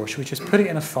consider, or should we just put it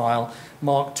in a file,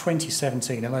 mark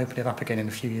 2017 and open it up again in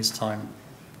a few years' time?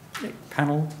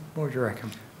 Panel, what would you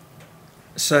reckon?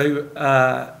 So,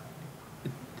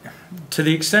 to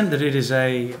the extent that it is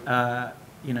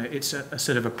it's a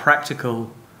sort of a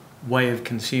practical way of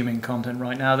consuming content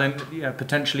right now, then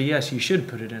potentially yes, you should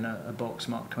put it in a box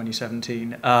marked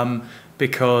 2017,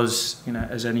 because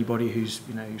as anybody who's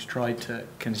tried to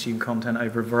consume content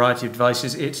over a variety of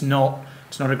devices, it's not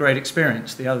a great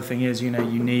experience. The other thing is you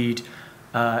need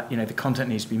the content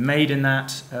needs to be made in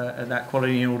at that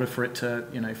quality in order for it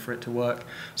to work.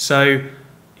 So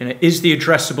is the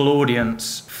addressable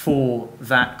audience for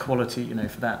that quality,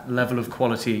 for that level of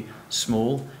quality,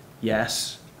 small?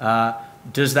 Yes.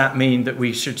 Does that mean that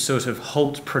we should sort of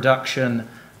halt production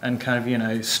and kind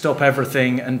of, stop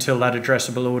everything until that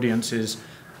addressable audience is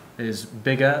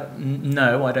bigger?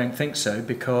 No, I don't think so,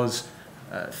 because,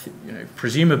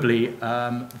 presumably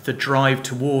the drive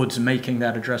towards making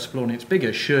that addressable audience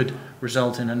bigger should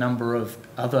result in a number of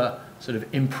other sort of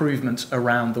improvements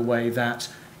around the way that,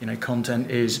 content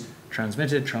is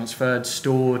transmitted, transferred,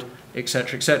 stored,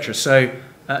 etc., etc. So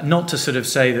not to sort of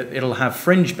say that it'll have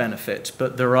fringe benefits,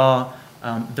 but there are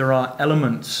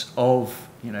elements of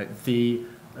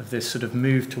this sort of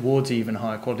move towards even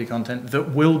higher quality content that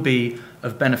will be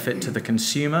of benefit to the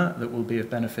consumer, that will be of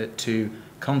benefit to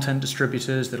content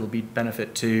distributors, that will be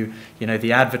benefit to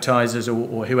the advertisers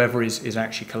or whoever is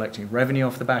actually collecting revenue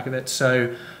off the back of it.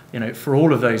 So for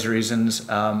all of those reasons,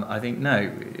 I think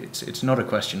no, it's not a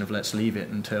question of let's leave it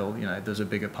until there's a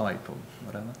bigger pipe or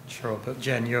whatever. Sure, but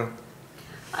Jen, you're...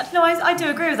 No, I do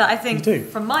agree with that. I think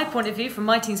from my point of view, from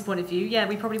my team's point of view, yeah,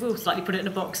 we probably will slightly put it in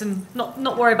a box and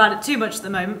not worry about it too much at the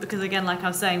moment, because again, like I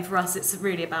was saying, for us it's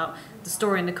really about the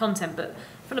story and the content. But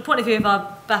from the point of view of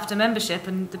our BAFTA membership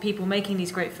and the people making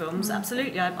these great films,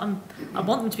 absolutely, I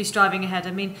want them to be striving ahead.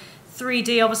 I mean,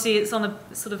 3D, obviously, it's on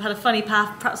a sort of had a funny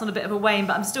path, perhaps on a bit of a wane,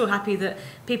 but I'm still happy that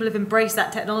people have embraced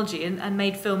that technology and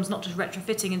made films not just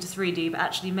retrofitting into 3D, but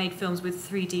actually made films with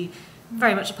 3D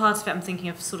very much a part of it. I'm thinking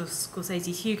of sort of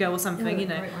Scorsese's Hugo or something,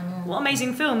 What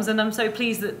amazing films, and I'm so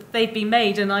pleased that they've been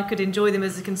made and I could enjoy them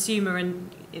as a consumer and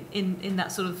in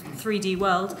that sort of 3D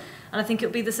world. And I think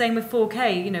it'll be the same with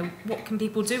 4K. You know, what can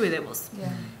people do with it?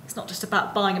 It's not just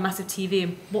about buying a massive TV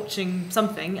and watching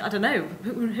something. I don't know.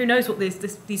 Who knows what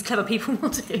these clever people will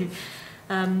do?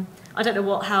 I don't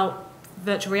know how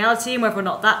virtual reality and whether or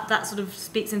not that sort of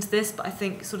speaks into this, but I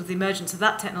think sort of the emergence of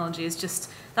that technology is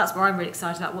that's where I'm really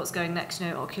excited about what's going next.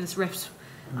 You know, Oculus Rift.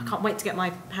 I can't wait to get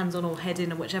my hands on or head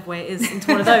in or whichever way it is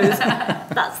into one of those.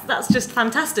 That's just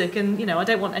fantastic, and you know, I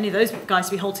don't want any of those guys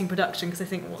to be halting production because I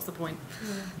think, what's the point?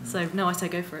 So no, I say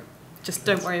go for it. Just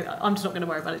don't worry. I'm just not going to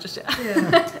worry about it just yet.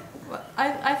 Well,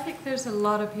 I think there's a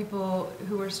lot of people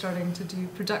who are starting to do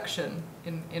production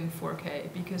in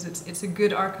 4K because it's a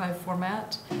good archive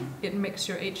format. It makes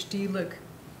your HD look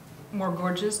more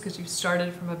gorgeous because you've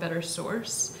started from a better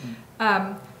source.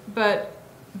 But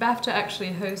BAFTA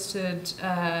actually hosted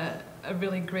a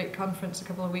really great conference a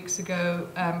couple of weeks ago.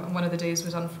 One of the days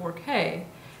was on 4K,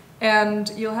 and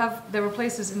there were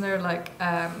places in there like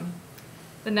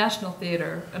the National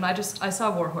Theatre, and I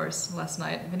saw Warhorse last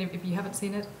night. If you haven't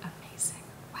seen it, amazing,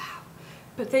 wow!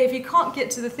 But if you can't get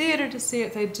to the theatre to see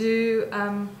it, they do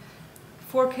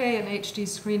 4K and HD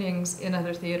screenings in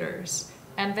other theatres,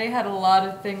 and they had a lot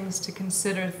of things to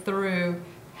consider through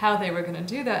how they were going to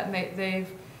do that, and they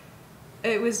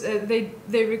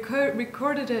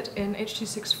recorded it in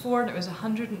H.264, and it was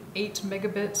 108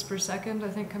 megabits per second, I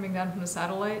think, coming down from the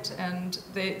satellite. And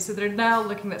they're now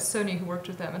looking at Sony, who worked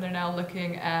with them, and they're now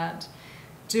looking at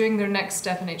doing their next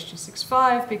step in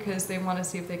H.265 because they want to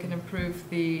see if they can improve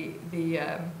the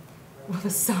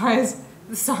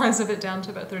size of it down to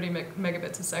about 30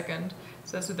 megabits a second.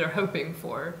 So that's what they're hoping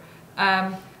for.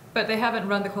 But they haven't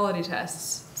run the quality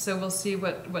tests, so we'll see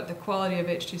what the quality of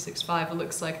H.265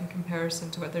 looks like in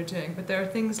comparison to what they're doing. But there are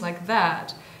things like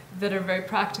that are very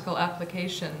practical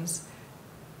applications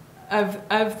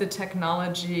of the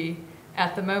technology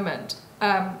at the moment.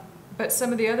 But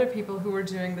some of the other people who were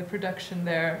doing the production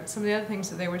there, some of the other things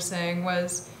that they were saying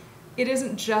was, it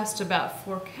isn't just about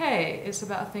 4K, it's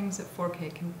about things that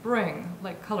 4K can bring,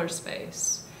 like color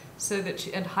space,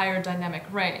 and higher dynamic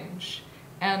range.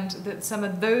 And that some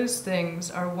of those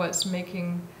things are what's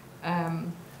making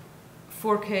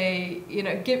 4K, you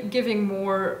know, giving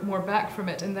more back from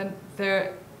it. And then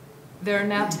there are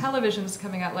now televisions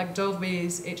coming out like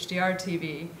Dolby's HDR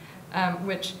TV,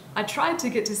 which I tried to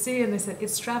get to see, and they said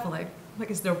it's traveling. I'm like,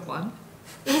 is there one?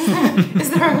 Is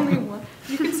there only one?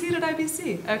 You can see it at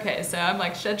IBC. Okay, so I'm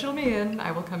like, schedule me in.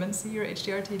 I will come and see your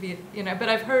HDR TV. You know, but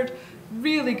I've heard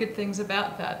really good things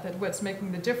about that what's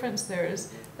making the difference there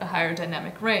is the higher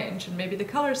dynamic range and maybe the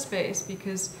color space,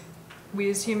 because we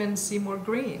as humans see more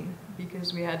green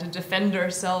because we had to defend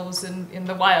ourselves in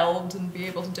the wild and be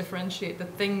able to differentiate the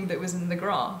thing that was in the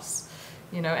grass,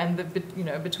 you know, and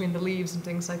between the leaves and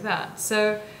things like that.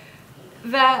 So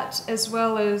that, as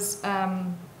well as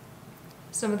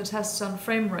some of the tests on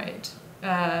frame rate,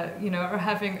 are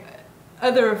having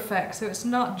other effects. So it's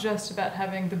not just about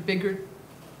having the bigger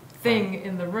thing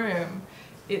in the room.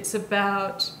 It's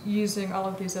about using all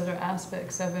of these other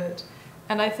aspects of it.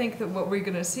 And I think that what we're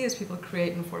going to see is people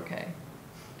create in 4K.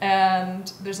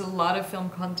 And there's a lot of film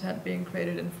content being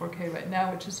created in 4K right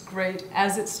now, which is great.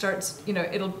 As it starts, you know,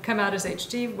 it'll come out as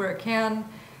HD where it can.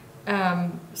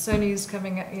 Sony's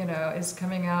is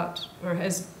coming out, or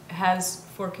has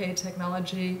 4K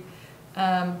technology.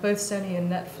 Both Sony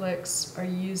and Netflix are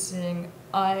using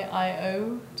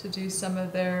IIO to do some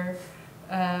of their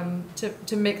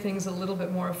to make things a little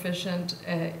bit more efficient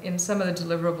in some of the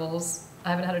deliverables. I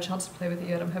haven't had a chance to play with it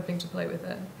yet. I'm hoping to play with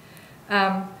it.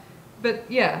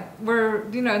 But yeah,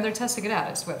 and they're testing it out.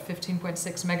 It's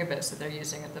 15.6 megabits that they're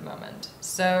using at the moment.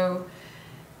 So,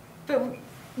 but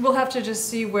we'll have to just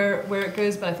see where it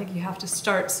goes. But I think you have to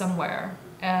start somewhere,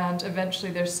 and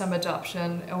eventually there's some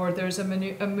adoption, or there's a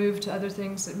move to other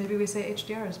things that maybe we say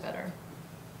HDR is better.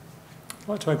 I'd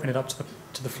like to open it up to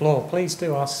the floor. Please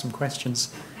do ask some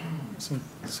questions. Some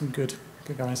good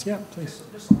guys. Yeah, please.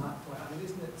 Just on that point, I mean,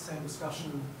 isn't it the same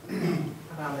discussion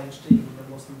about HD when there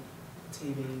wasn't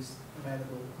TVs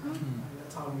available? At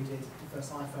the time we did the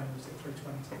first iPhone, was it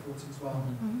 320 to 40 as well?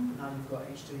 But now you've got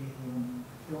HD and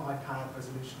your iPad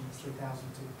resolution is 3000 to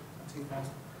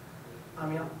 2000. I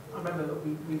mean, I remember that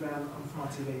we ran, from my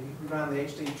TV, we ran the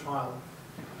HD trial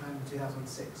in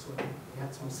 2006 when we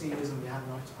had some receivers and we had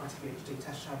an ITV HD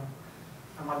test channel.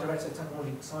 And my director of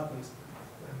technology beside me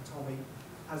told me,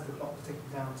 as the clock was ticking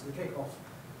down to the kickoff,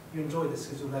 you enjoy this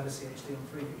because you'll never see HD on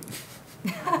 3D.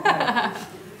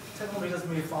 Technology does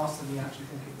move faster than you actually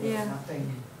think it will, and I think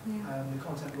the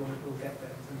content will get there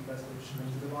in terms of resolution, and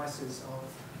the devices are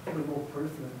probably more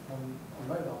prevalent on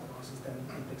mobile devices than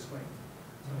on big screen.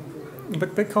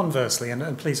 But conversely,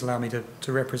 and please allow me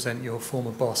to represent your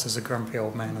former boss as a grumpy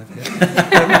old man over here.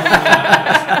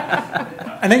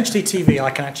 An HD TV I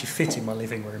can actually fit in my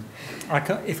living room.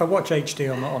 If I watch HD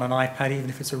on an iPad, even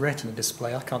if it's a Retina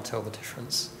display, I can't tell the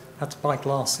difference. I had to buy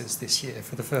glasses this year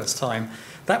for the first time.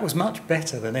 That was much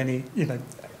better than any,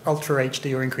 Ultra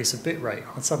HD or increase of bitrate.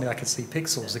 And suddenly I could see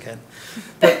pixels again.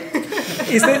 But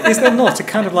is there not a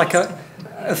kind of like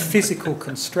a physical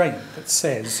constraint that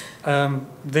says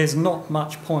there's not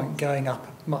much point going up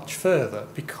much further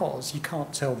because you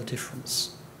can't tell the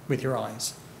difference with your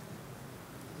eyes?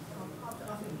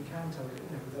 I think you can tell,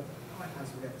 with the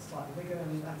iPads will get slightly bigger,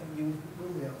 and I think you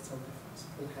will be able to tell the difference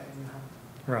 4K in your hand.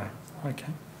 Right,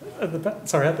 okay. At the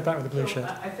back with the blue shirt.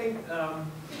 I think,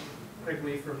 Craig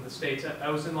Lee from the States, I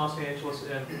was in Los Angeles,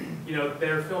 and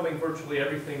they're filming virtually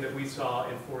everything that we saw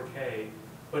in 4K,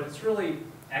 but it's really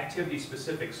activity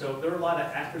specific. So there are a lot of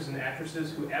actors and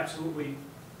actresses who absolutely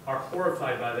are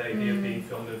horrified by the idea of being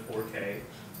filmed in 4K.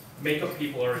 Makeup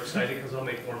people are excited because they'll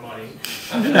make more money.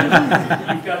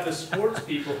 You've got the sports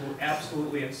people who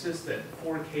absolutely insist that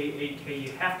 4K, 8K,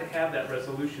 you have to have that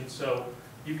resolution so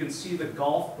you can see the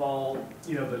golf ball,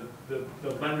 the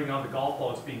rendering on the golf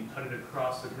ball is being putted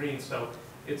across the green. So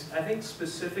it's, I think,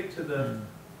 specific to the,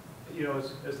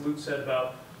 as Luke said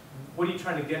about what are you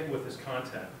trying to get with this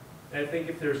content. And I think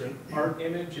if there's an art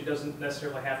image, it doesn't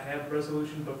necessarily have to have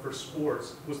resolution, but for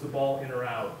sports, was the ball in or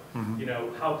out?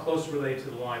 Mm-hmm. How close were they to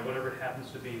the line, whatever it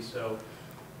happens to be. So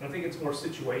I think it's more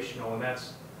situational, and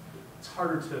it's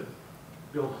harder to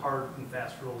build hard and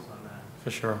fast rules on that.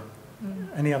 For sure.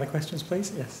 Any other questions,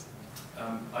 please? Yes.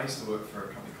 I used to work for a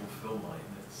company called Filmline.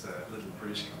 It's a little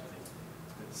British company.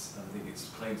 I think its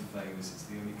claim to fame is it's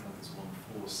the only company that's won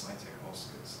 4 Sci-Tech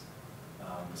Oscars.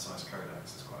 Besides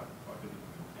Kodak's, it's quite a good company.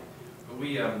 But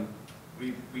we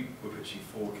were pitching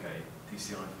 4K,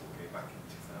 DCI 4K back in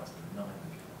 2009, I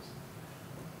think it was.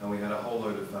 And we had a whole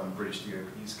load of British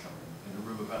DOPs coming in a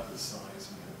room about this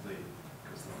size, and we had it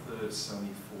was the 3rd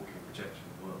Sony 4K projection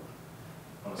in the world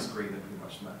on a screen that pretty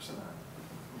much matched that.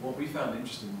 What we found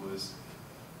interesting was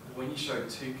when you showed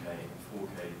 2K and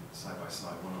 4K side by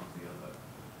side, one after the other,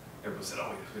 everyone said,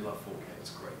 oh, we love 4K,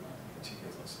 it's great, 2K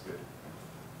is not so good.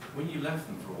 When you left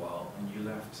them for a while and you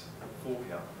left 4K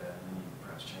up there and then you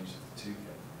perhaps changed it to 2K,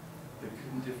 they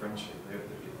couldn't differentiate.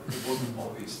 It wasn't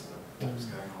obvious to them what was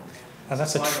going on. And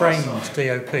that's a Side by trained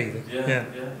side. DOP. Yeah,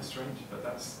 it's strange, but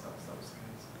that was the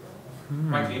case.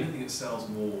 Frankly, anything that sells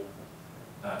more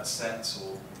sets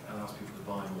or allows people to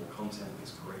buy more content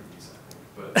is great news, I think.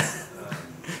 But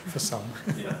For some.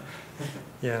 Yeah.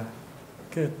 Yeah.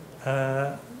 Good.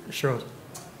 Sure.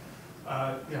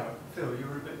 Yeah, Phil, you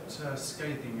were a bit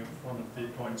scathing of one of the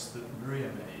points that Maria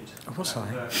made. Oh, was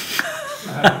I?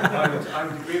 I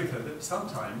would agree with her that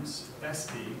sometimes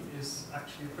SD is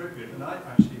actually appropriate, and I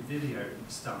actually video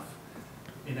stuff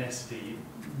in SD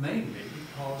mainly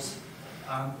because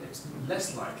it's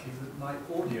less likely that my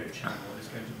audio channel is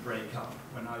going to break up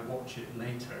when I watch it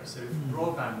later. So if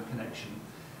broadband connection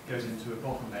goes into a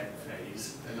bottleneck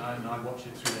phase, and I watch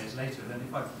it 3 days later, then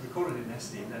if I've recorded it in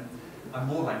SD, then I'm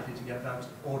more likely to get that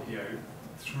audio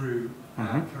through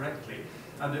correctly.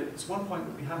 And it's one point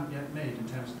that we haven't yet made in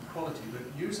terms of the quality, but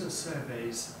user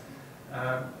surveys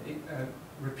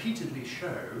repeatedly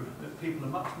show that people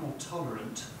are much more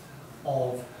tolerant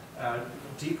of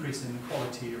decrease in the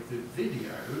quality of the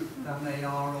video than they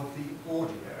are of the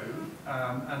audio.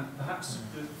 And perhaps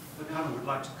the panel would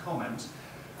like to comment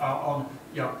on,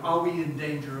 are we in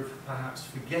danger of perhaps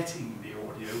forgetting the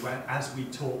audio as we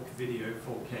talk video,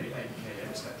 4K, 8K,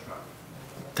 etc.?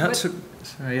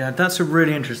 That's a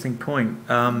really interesting point.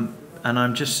 And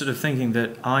I'm just sort of thinking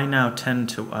that I now tend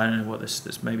to, I don't know what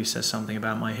this maybe says something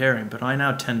about my hearing, but I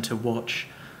now tend to watch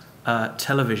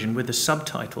television with the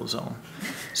subtitles on.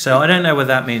 So I don't know whether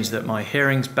that means that my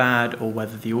hearing's bad or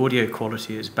whether the audio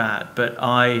quality is bad, but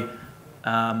I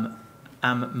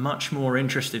am much more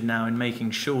interested now in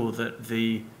making sure that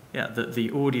the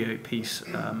audio piece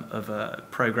of a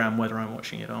program, whether I'm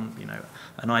watching it on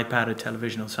an iPad or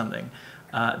television or something,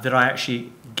 that I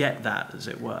actually get that, as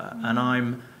it were. And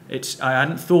I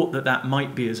hadn't thought that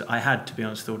might be, as I had, to be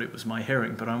honest, thought it was my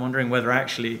hearing, but I'm wondering whether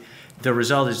actually the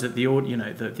result is that the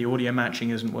audio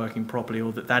matching isn't working properly,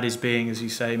 or that is being, as you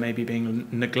say, maybe being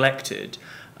neglected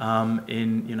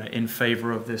in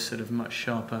favour of this sort of much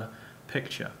sharper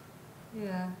picture.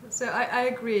 Yeah, so I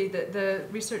agree that the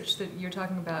research that you're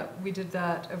talking about, we did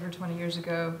that over 20 years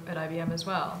ago at IBM as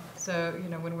well. So,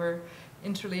 when we're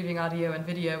interleaving audio and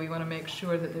video, we want to make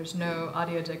sure that there's no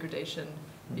audio degradation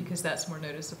because that's more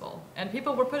noticeable. And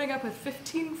people were putting up with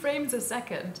 15 frames a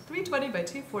second, 320 by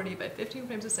 240 by 15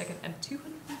 frames a second, and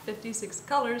 256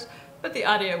 colors, but the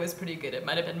audio was pretty good. It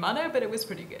might have been mono, but it was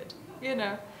pretty good, you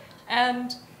know.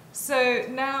 And so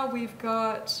now we've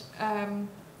got,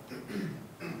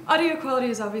 audio quality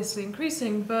is obviously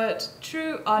increasing, but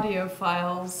true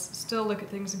audiophiles still look at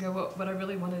things and go, well, what I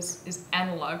really want is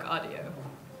analog audio,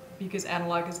 because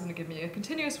analog is going to give me a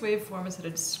continuous waveform instead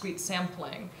of discrete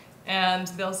sampling, and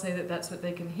they'll say that that's what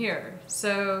they can hear.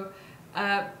 So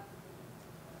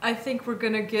I think we're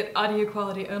going to get audio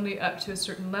quality only up to a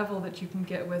certain level that you can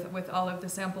get with all of the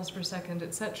samples per second,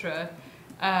 etc.,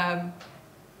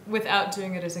 without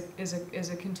doing it as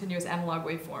a continuous analog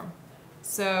waveform.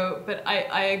 So, but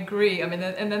I agree. I mean,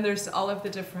 and then there's all of the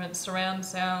different surround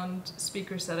sound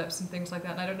speaker setups and things like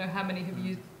that. And I don't know how many of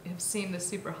you have seen the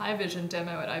Super High Vision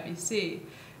demo at IBC,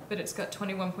 but it's got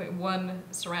 21.1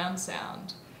 surround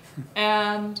sound,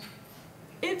 and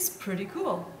it's pretty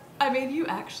cool. I mean, you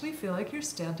actually feel like you're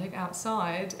standing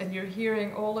outside and you're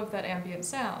hearing all of that ambient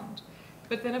sound.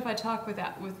 But then if I talk with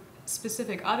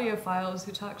specific audiophiles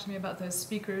who talk to me about those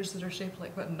speakers that are shaped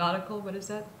like what is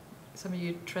that? Some of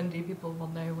you trendy people will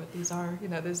know what these are, you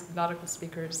know, those nautical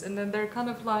speakers. And then they're kind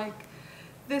of like,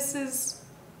 these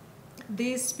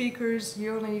speakers,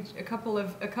 you only need a couple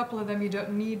of them, you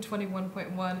don't need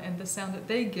 21.1, and the sound that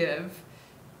they give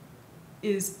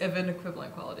is of an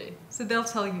equivalent quality. So they'll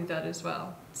tell you that as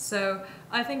well. So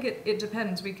I think it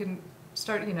depends. We can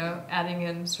start, you know, adding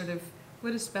in sort of,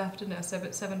 what is BAFTA now,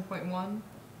 7.1?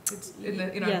 It's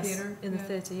in our theater? In the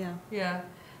theatre, yeah. Yeah.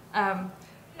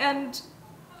 And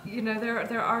you know,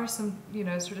 there are some, you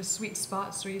know, sort of sweet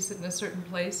spots where you sit in a certain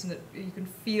place and you can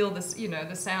feel this, you know,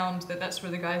 the sound that's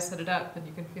where the guys set it up, and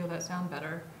you can feel that sound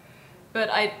better. But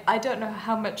I don't know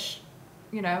how much,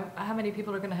 you know, how many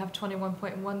people are going to have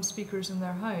 21.1 speakers in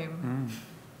their home.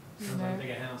 You know?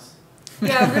 Bigger house.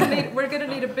 Yeah, we're gonna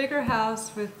need a bigger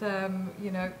house with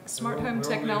you know, smart home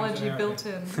technology built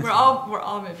in. We're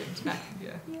all moving to back.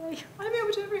 Yeah. I'm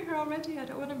over here already. I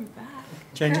don't want to move back.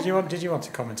 Jane, did you want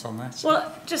to comment on that?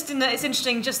 Well, just in that, it's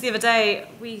interesting. Just the other day,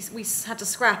 we had to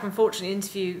scrap, unfortunately, an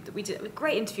interview that we did. A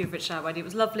great interview of Rich Alwadi. It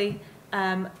was lovely,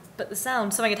 but the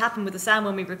sound, something had happened with the sound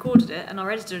when we recorded it, and our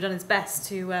editor had done his best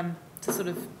to sort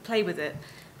of play with it.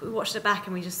 But we watched it back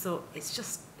and we just thought, it's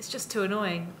just too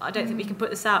annoying. I don't think we can put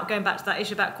this out. Going back to that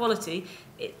issue about quality,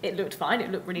 it looked fine,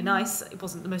 it looked really nice. It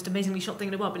wasn't the most amazingly shot thing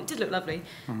in the world, but it did look lovely.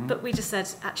 But we just said,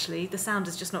 actually, the sound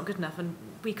is just not good enough, and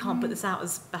we can't put this out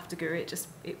as BAFTA Guru.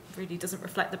 It really doesn't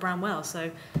reflect the brand well, so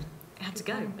it had to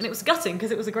go. And it was gutting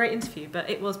because it was a great interview, but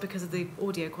it was because of the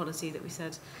audio quality that we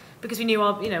said, because we knew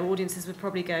our audiences would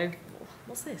probably go,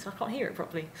 what's this? I can't hear it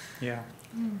properly. Yeah.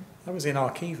 I was in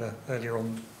Arkiva earlier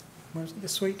on, where was it,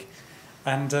 this week?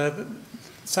 And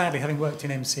sadly, having worked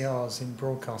in MCRs in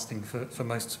broadcasting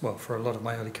for a lot of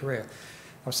my early career,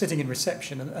 I was sitting in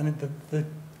reception and the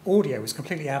audio was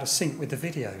completely out of sync with the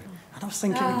video. And I was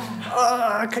thinking,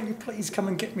 can you please come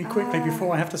and get me quickly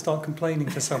before I have to start complaining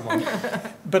to someone?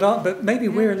 But maybe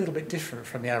we're a little bit different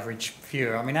from the average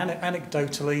viewer. I mean,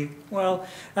 anecdotally,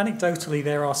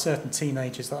 there are certain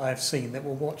teenagers that I've seen that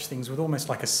will watch things with almost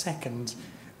like a second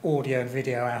audio and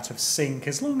video out of sync,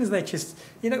 as long as they're just,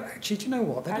 actually, do you know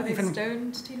what? Are they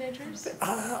stoned teenagers?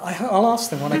 I'll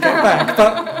ask them when I get back,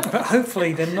 but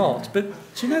hopefully they're not. But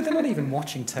do you know, they're not even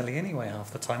watching telly anyway half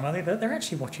the time, are they? They're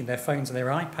actually watching their phones and their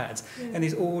iPads, and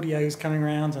these audios coming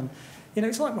around, and,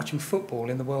 it's like watching football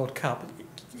in the World Cup.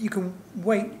 You can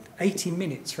wait 80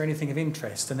 minutes for anything of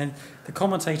interest, and then the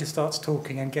commentator starts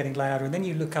talking and getting louder, and then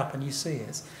you look up and you see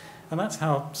it. And that's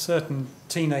how certain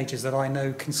teenagers that I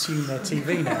know consume their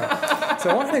TV now.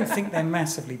 So I don't think they're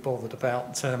massively bothered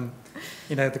about,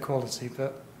 the quality.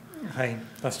 But hey,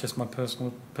 that's just my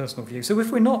personal view. So if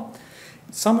we're not,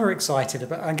 some are excited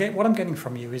about. What I'm getting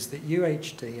from you is that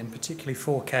UHD and particularly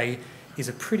 4K is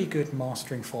a pretty good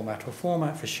mastering format, or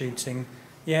format for shooting.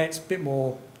 Yeah, it's a bit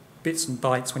more bits and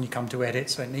bytes when you come to edit,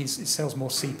 so it sells more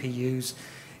CPUs.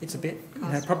 It's a bit,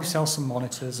 probably sell some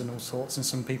monitors and all sorts, and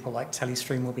some people like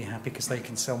Telestream will be happy because they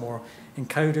can sell more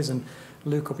encoders, and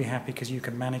Luke will be happy because you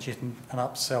can manage it and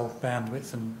upsell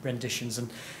bandwidth and renditions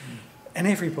and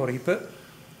everybody. But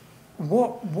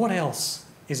what else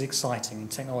is exciting in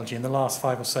technology in the last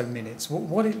 5 or so minutes?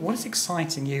 What is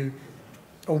exciting you,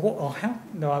 or how?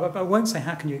 No, I won't say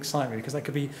how can you excite me, because that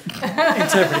could be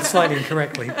interpreted slightly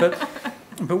incorrectly. But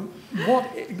what?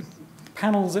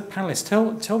 Panelists,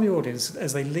 tell the audience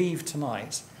as they leave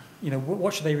tonight,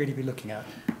 what should they really be looking at?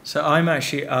 So I'm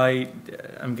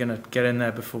going to get in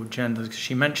there before Jen does, because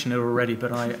she mentioned it already,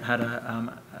 but I had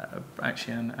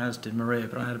actually, and as did Maria,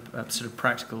 but I had a sort of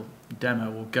practical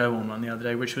demo or go on one the other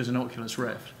day, which was an Oculus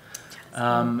Rift.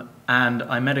 And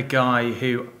I met a guy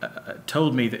who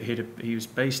told me that he was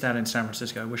based out in San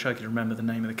Francisco. I wish I could remember the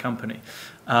name of the company.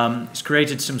 He's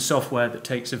created some software that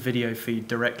takes a video feed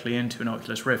directly into an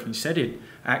Oculus Rift. And he said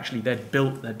they'd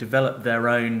developed their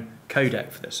own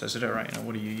codec for this. So I said, all right,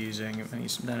 what are you using? And he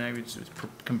said, no, it's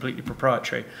completely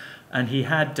proprietary. And he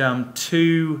had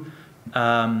two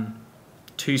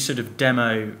sort of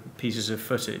demo pieces of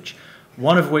footage.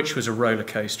 One of which was a roller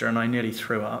coaster, and I nearly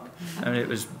threw up. And it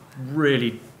was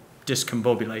really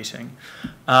discombobulating.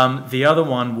 The other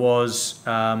one was,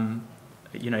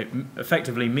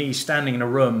 effectively me standing in a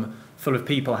room full of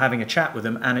people having a chat with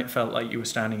them, and it felt like you were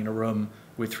standing in a room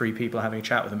with 3 people having a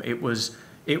chat with them. It was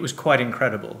quite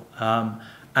incredible. And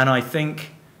I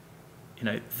think,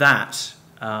 you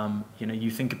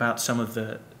think about some of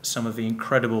the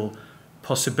incredible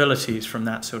possibilities from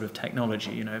that sort of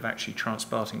technology, of actually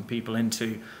transporting people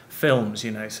into films,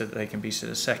 so that they can be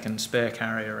sort of second spear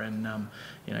carrier in,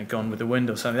 Gone with the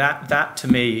Wind or something. That to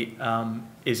me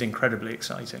is incredibly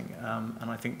exciting,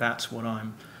 and I think that's what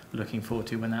I'm looking forward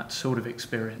to when that sort of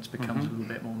experience becomes a little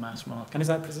bit more mass market. And is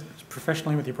that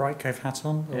professionally with your Brightcove hat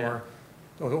on,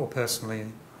 or personally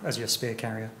as your spear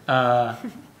carrier?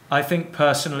 I think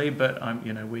personally, but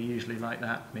we're usually like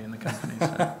that, me and the company.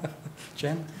 So.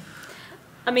 Jen?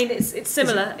 I mean, it's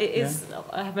similar. It is.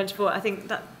 I have mentioned before. I think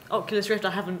that Oculus Rift,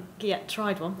 I haven't yet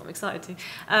tried one. I'm excited to.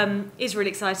 Is really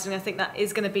exciting. I think that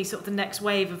is going to be sort of the next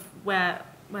wave of where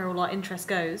all our interest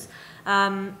goes,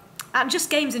 and just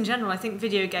games in general. I think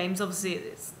video games, obviously,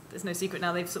 there's no secret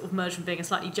now. They've sort of merged from being a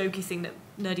slightly jokey thing that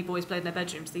nerdy boys played in their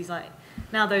bedrooms.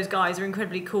 Now those guys are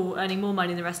incredibly cool, earning more money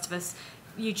than the rest of us.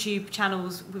 YouTube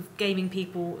channels with gaming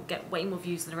people get way more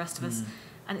views than the rest of us,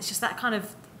 and it's just that kind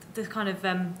of. The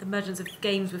emergence of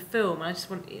games with film, and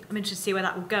I'm interested to see where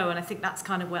that will go, and I think that's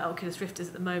kind of where Oculus Rift is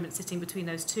at the moment, sitting between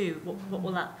those two. What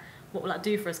will that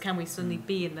do for us? Can we suddenly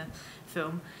be in the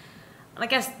film? And I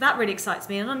guess that really excites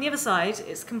me. And on the other side,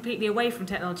 it's completely away from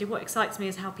technology. What excites me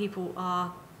is how people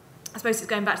are. I suppose it's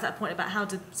going back to that point about how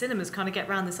do cinemas kind of get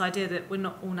around this idea that we're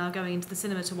not all now going into the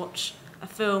cinema to watch a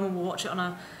film, and we'll watch it on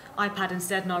our iPad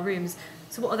instead in our rooms.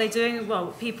 So what are they doing?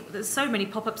 Well, there's so many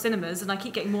pop-up cinemas, and I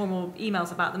keep getting more and more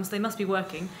emails about them, so they must be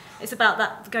working. It's about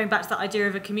that, going back to that idea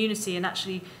of a community and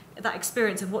actually that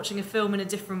experience of watching a film in a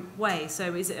different way.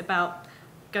 So is it about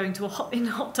going to a hot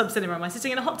tub cinema? Am I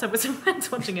sitting in a hot tub with some friends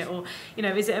watching it? Or,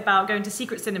 is it about going to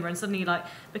secret cinema and suddenly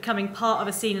becoming part of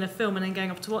a scene in a film and then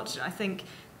going off to watch it? I think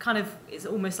kind of it's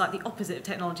almost like the opposite of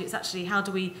technology. It's actually how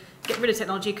do we get rid of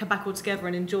technology, come back all together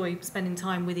and enjoy spending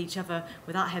time with each other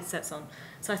without headsets on.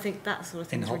 So I think that sort of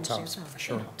thing is really interesting. For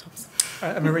sure. In hot tubs.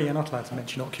 Marie, you're not allowed to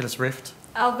mention Oculus Rift.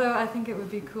 Although I think it would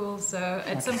be cool, so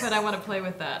at some point I want to play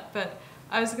with that. But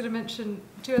I was going to mention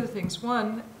 2 other things.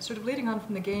 One, sort of leading on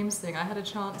from the games thing, I had a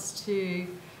chance to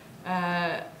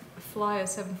fly a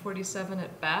 747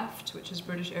 at BAFT, which is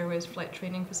British Airways Flight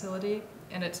Training Facility,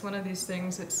 and it's one of these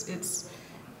things. It's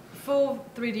full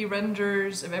 3D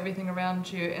renders of everything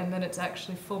around you, and then it's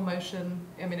actually full motion.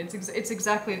 I mean, it's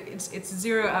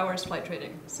 0 hours flight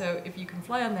training. So if you can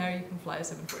fly on there, you can fly a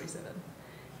 747.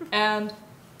 And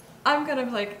I'm kind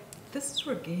of like, this is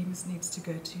where games needs to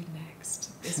go to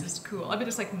next. This is cool. I mean,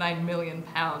 it's like £9 million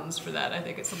for that. I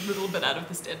think it's a little bit out of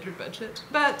the standard budget,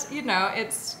 but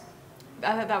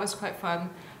that was quite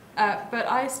fun. But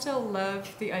I still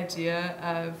love the idea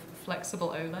of flexible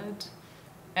OLED,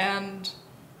 and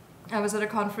I was at a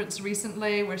conference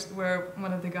recently where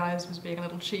one of the guys was being a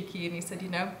little cheeky, and he said,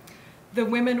 the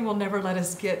women will never let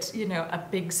us get, a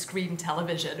big screen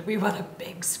television. We want a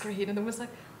big screen. And then was like,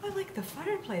 I like the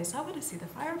fireplace. I want to see the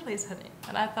fireplace, honey.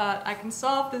 And I thought, I can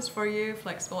solve this for you.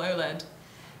 Flexible OLED.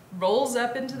 Rolls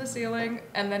up into the ceiling,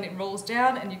 and then it rolls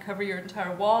down, and you cover your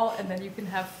entire wall, and then you can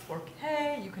have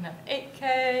 4K, you can have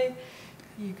 8K,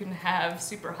 you can have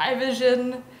super high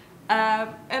vision.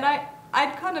 And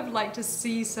I'd kind of like to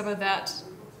see some of that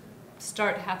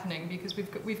start happening, because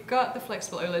we've got the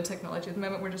flexible OLED technology. At the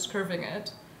moment, we're just curving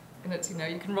it, and it's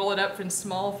you can roll it up in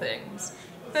small things.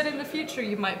 But in the future,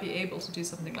 you might be able to do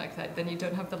something like that. Then you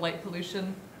don't have the light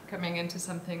pollution coming into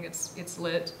something. It's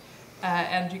lit,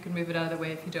 and you can move it out of the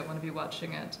way if you don't want to be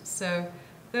watching it. So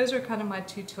those are kind of my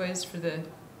 2 toys for the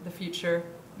future.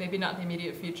 Maybe not the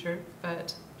immediate future,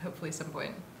 but hopefully some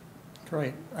point.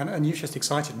 Great. And you've just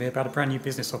excited me about a brand new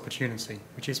business opportunity,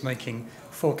 which is making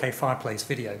 4K fireplace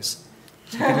videos.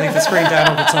 So you can leave the screen down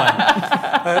all the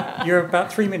time. You're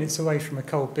about 3 minutes away from a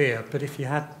cold beer, but if you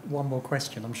had one more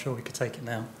question, I'm sure we could take it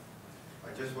now. I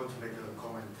just want to make a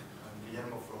comment. I'm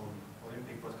Guillermo from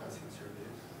Olympic Broadcasting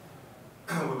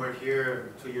Service. We were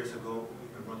here 2 years ago. We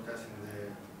were broadcasting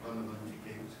the London Olympic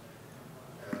Games.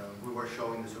 We were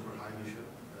showing the Super High mission,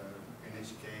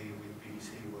 NHK with BBC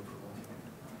were promoting it.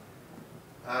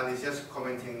 And it's just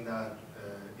commenting that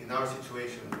in our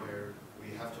situation where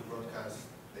we have to broadcast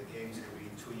the games every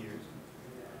 2 years,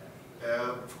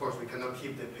 of course we cannot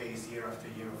keep the pace year after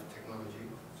year of technology,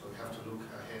 so we have to look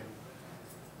ahead.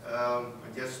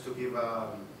 And just to give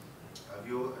a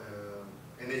view,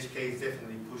 NHK is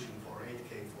definitely pushing for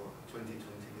 8K for 2020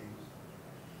 games.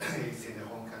 It's in their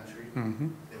home country.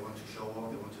 They want to show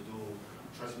off, they want to do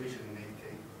transmission in 8K.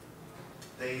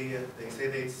 They say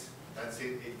that's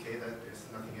it, 8K, that there's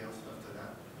nothing else after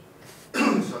that.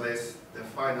 So there's the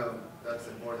final, that's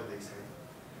the border they say.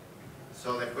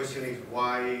 So the question is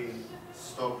why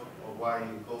stop or why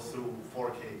go through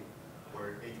 4K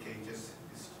where 8K just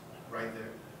is right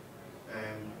there.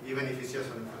 And even if it's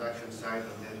just on the production side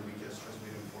and then we just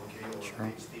transmit in 4K or Sure.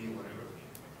 HD, whatever.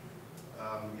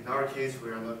 In our case, we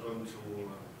are not going to,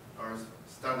 our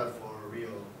standard for a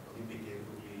real Olympic game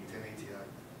would be 1080i.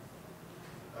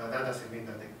 That doesn't mean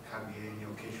that there can be any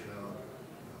occasional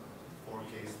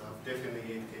 4K stuff.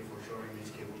 Definitely 8K for sure, in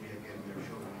HK will be again we are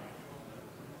showing.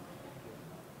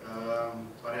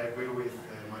 But I agree with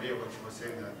Maria what she was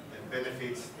saying, that the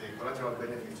benefits, the collateral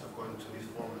benefits of going to these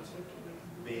formats,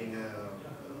 being a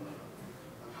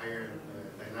higher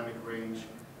dynamic range,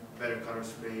 better color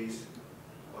space,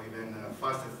 or even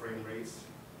faster frame rates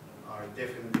are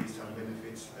definitely some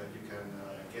benefits that you can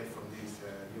get from these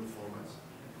new formats.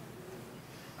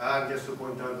 And just to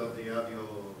point out that the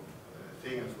audio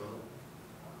thing as well,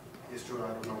 it's true, I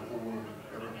don't know who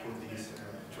ever put this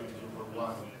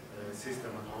 22.1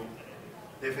 system at home.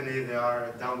 Definitely there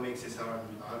are down mixes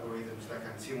and algorithms that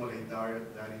can simulate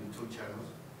that in 2 channels.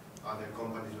 Other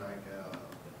companies like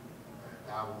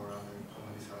DAW or other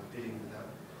companies are dealing with that.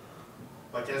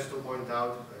 But just to point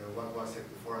out what was said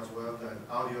before as well, that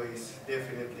audio is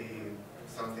definitely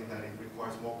something that it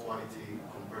requires more quality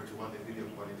compared to what the video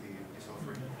quality is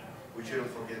offering. We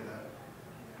shouldn't forget that.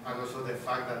 And also the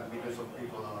fact that millions of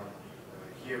people are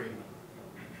hearing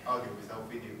audio without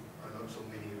video, and not so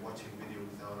many watching video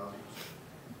without audio.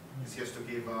 It's just to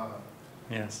give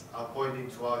Yes. a point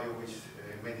into audio, which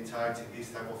many times in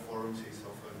these type of forums is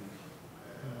often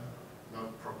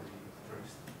not properly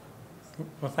addressed.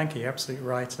 Well, thank you. You're absolutely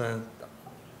right.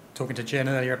 Talking to Jen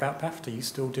earlier about BAFTA, you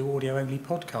still do audio-only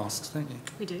podcasts, don't you?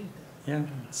 We do. Yeah.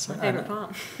 So, My favourite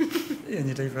part. And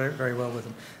you do very, very well with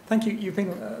them. Thank you. You've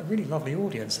been a really lovely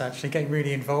audience, actually, getting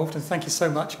really involved. And thank you so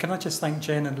much. Can I just thank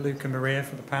Jen and Luke and Maria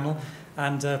for the panel?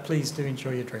 And please do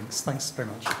enjoy your drinks. Thanks very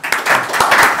much.